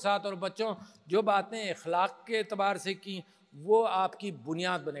باتوں کے ساتھ, اور بچوں جو باتیں اخلاق کے اعتبار سے کی وہ آپ کی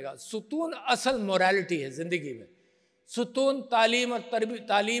بنیاد بنے گا. ستون اصل مورالٹی ہے زندگی میں. ستون تعلیم اور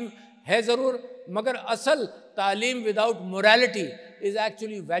تعلیم ہے ضرور, مگر اصل تعلیم without morality is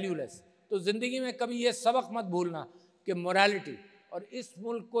actually value لیس. تو زندگی میں کبھی یہ سبق مت بھولنا کہ مورالٹی, اور اس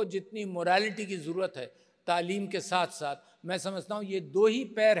ملک کو جتنی مورالٹی کی ضرورت ہے تعلیم کے ساتھ ساتھ, میں سمجھتا ہوں یہ 2 ہی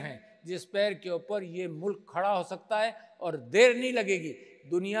پیر ہیں جس پیر کے اوپر یہ ملک کھڑا ہو سکتا ہے, اور دیر نہیں لگے گی.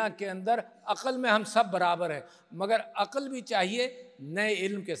 دنیا کے اندر عقل میں ہم سب برابر ہیں, مگر عقل بھی چاہیے نئے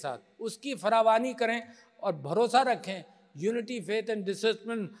علم کے ساتھ. اس کی فراوانی کریں اور بھروسہ رکھیں. Unity, faith and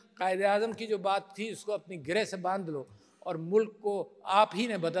discipline, Quaid Azam کی جو بات تھی اس کو اپنی گرہ سے باندھ لو, اور ملک کو آپ ہی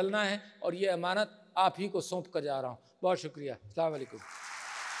نے بدلنا ہے, اور یہ امانت آپ ہی کو سونپ کر جا رہا ہوں. بہت شکریہ. السلام علیکم.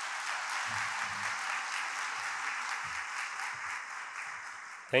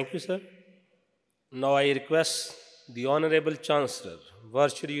 Thank you, sir. Now I request the Honorable Chancellor,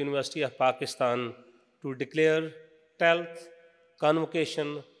 Virtual University of Pakistan, to declare 12th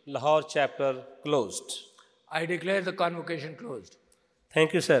Convocation, Lahore chapter closed. I declare the convocation closed.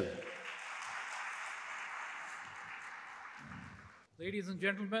 Thank you, sir. Ladies and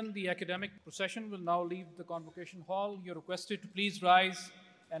gentlemen, the academic procession will now leave the convocation hall. You're requested to please rise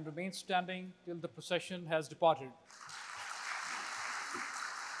and remain standing till the procession has departed.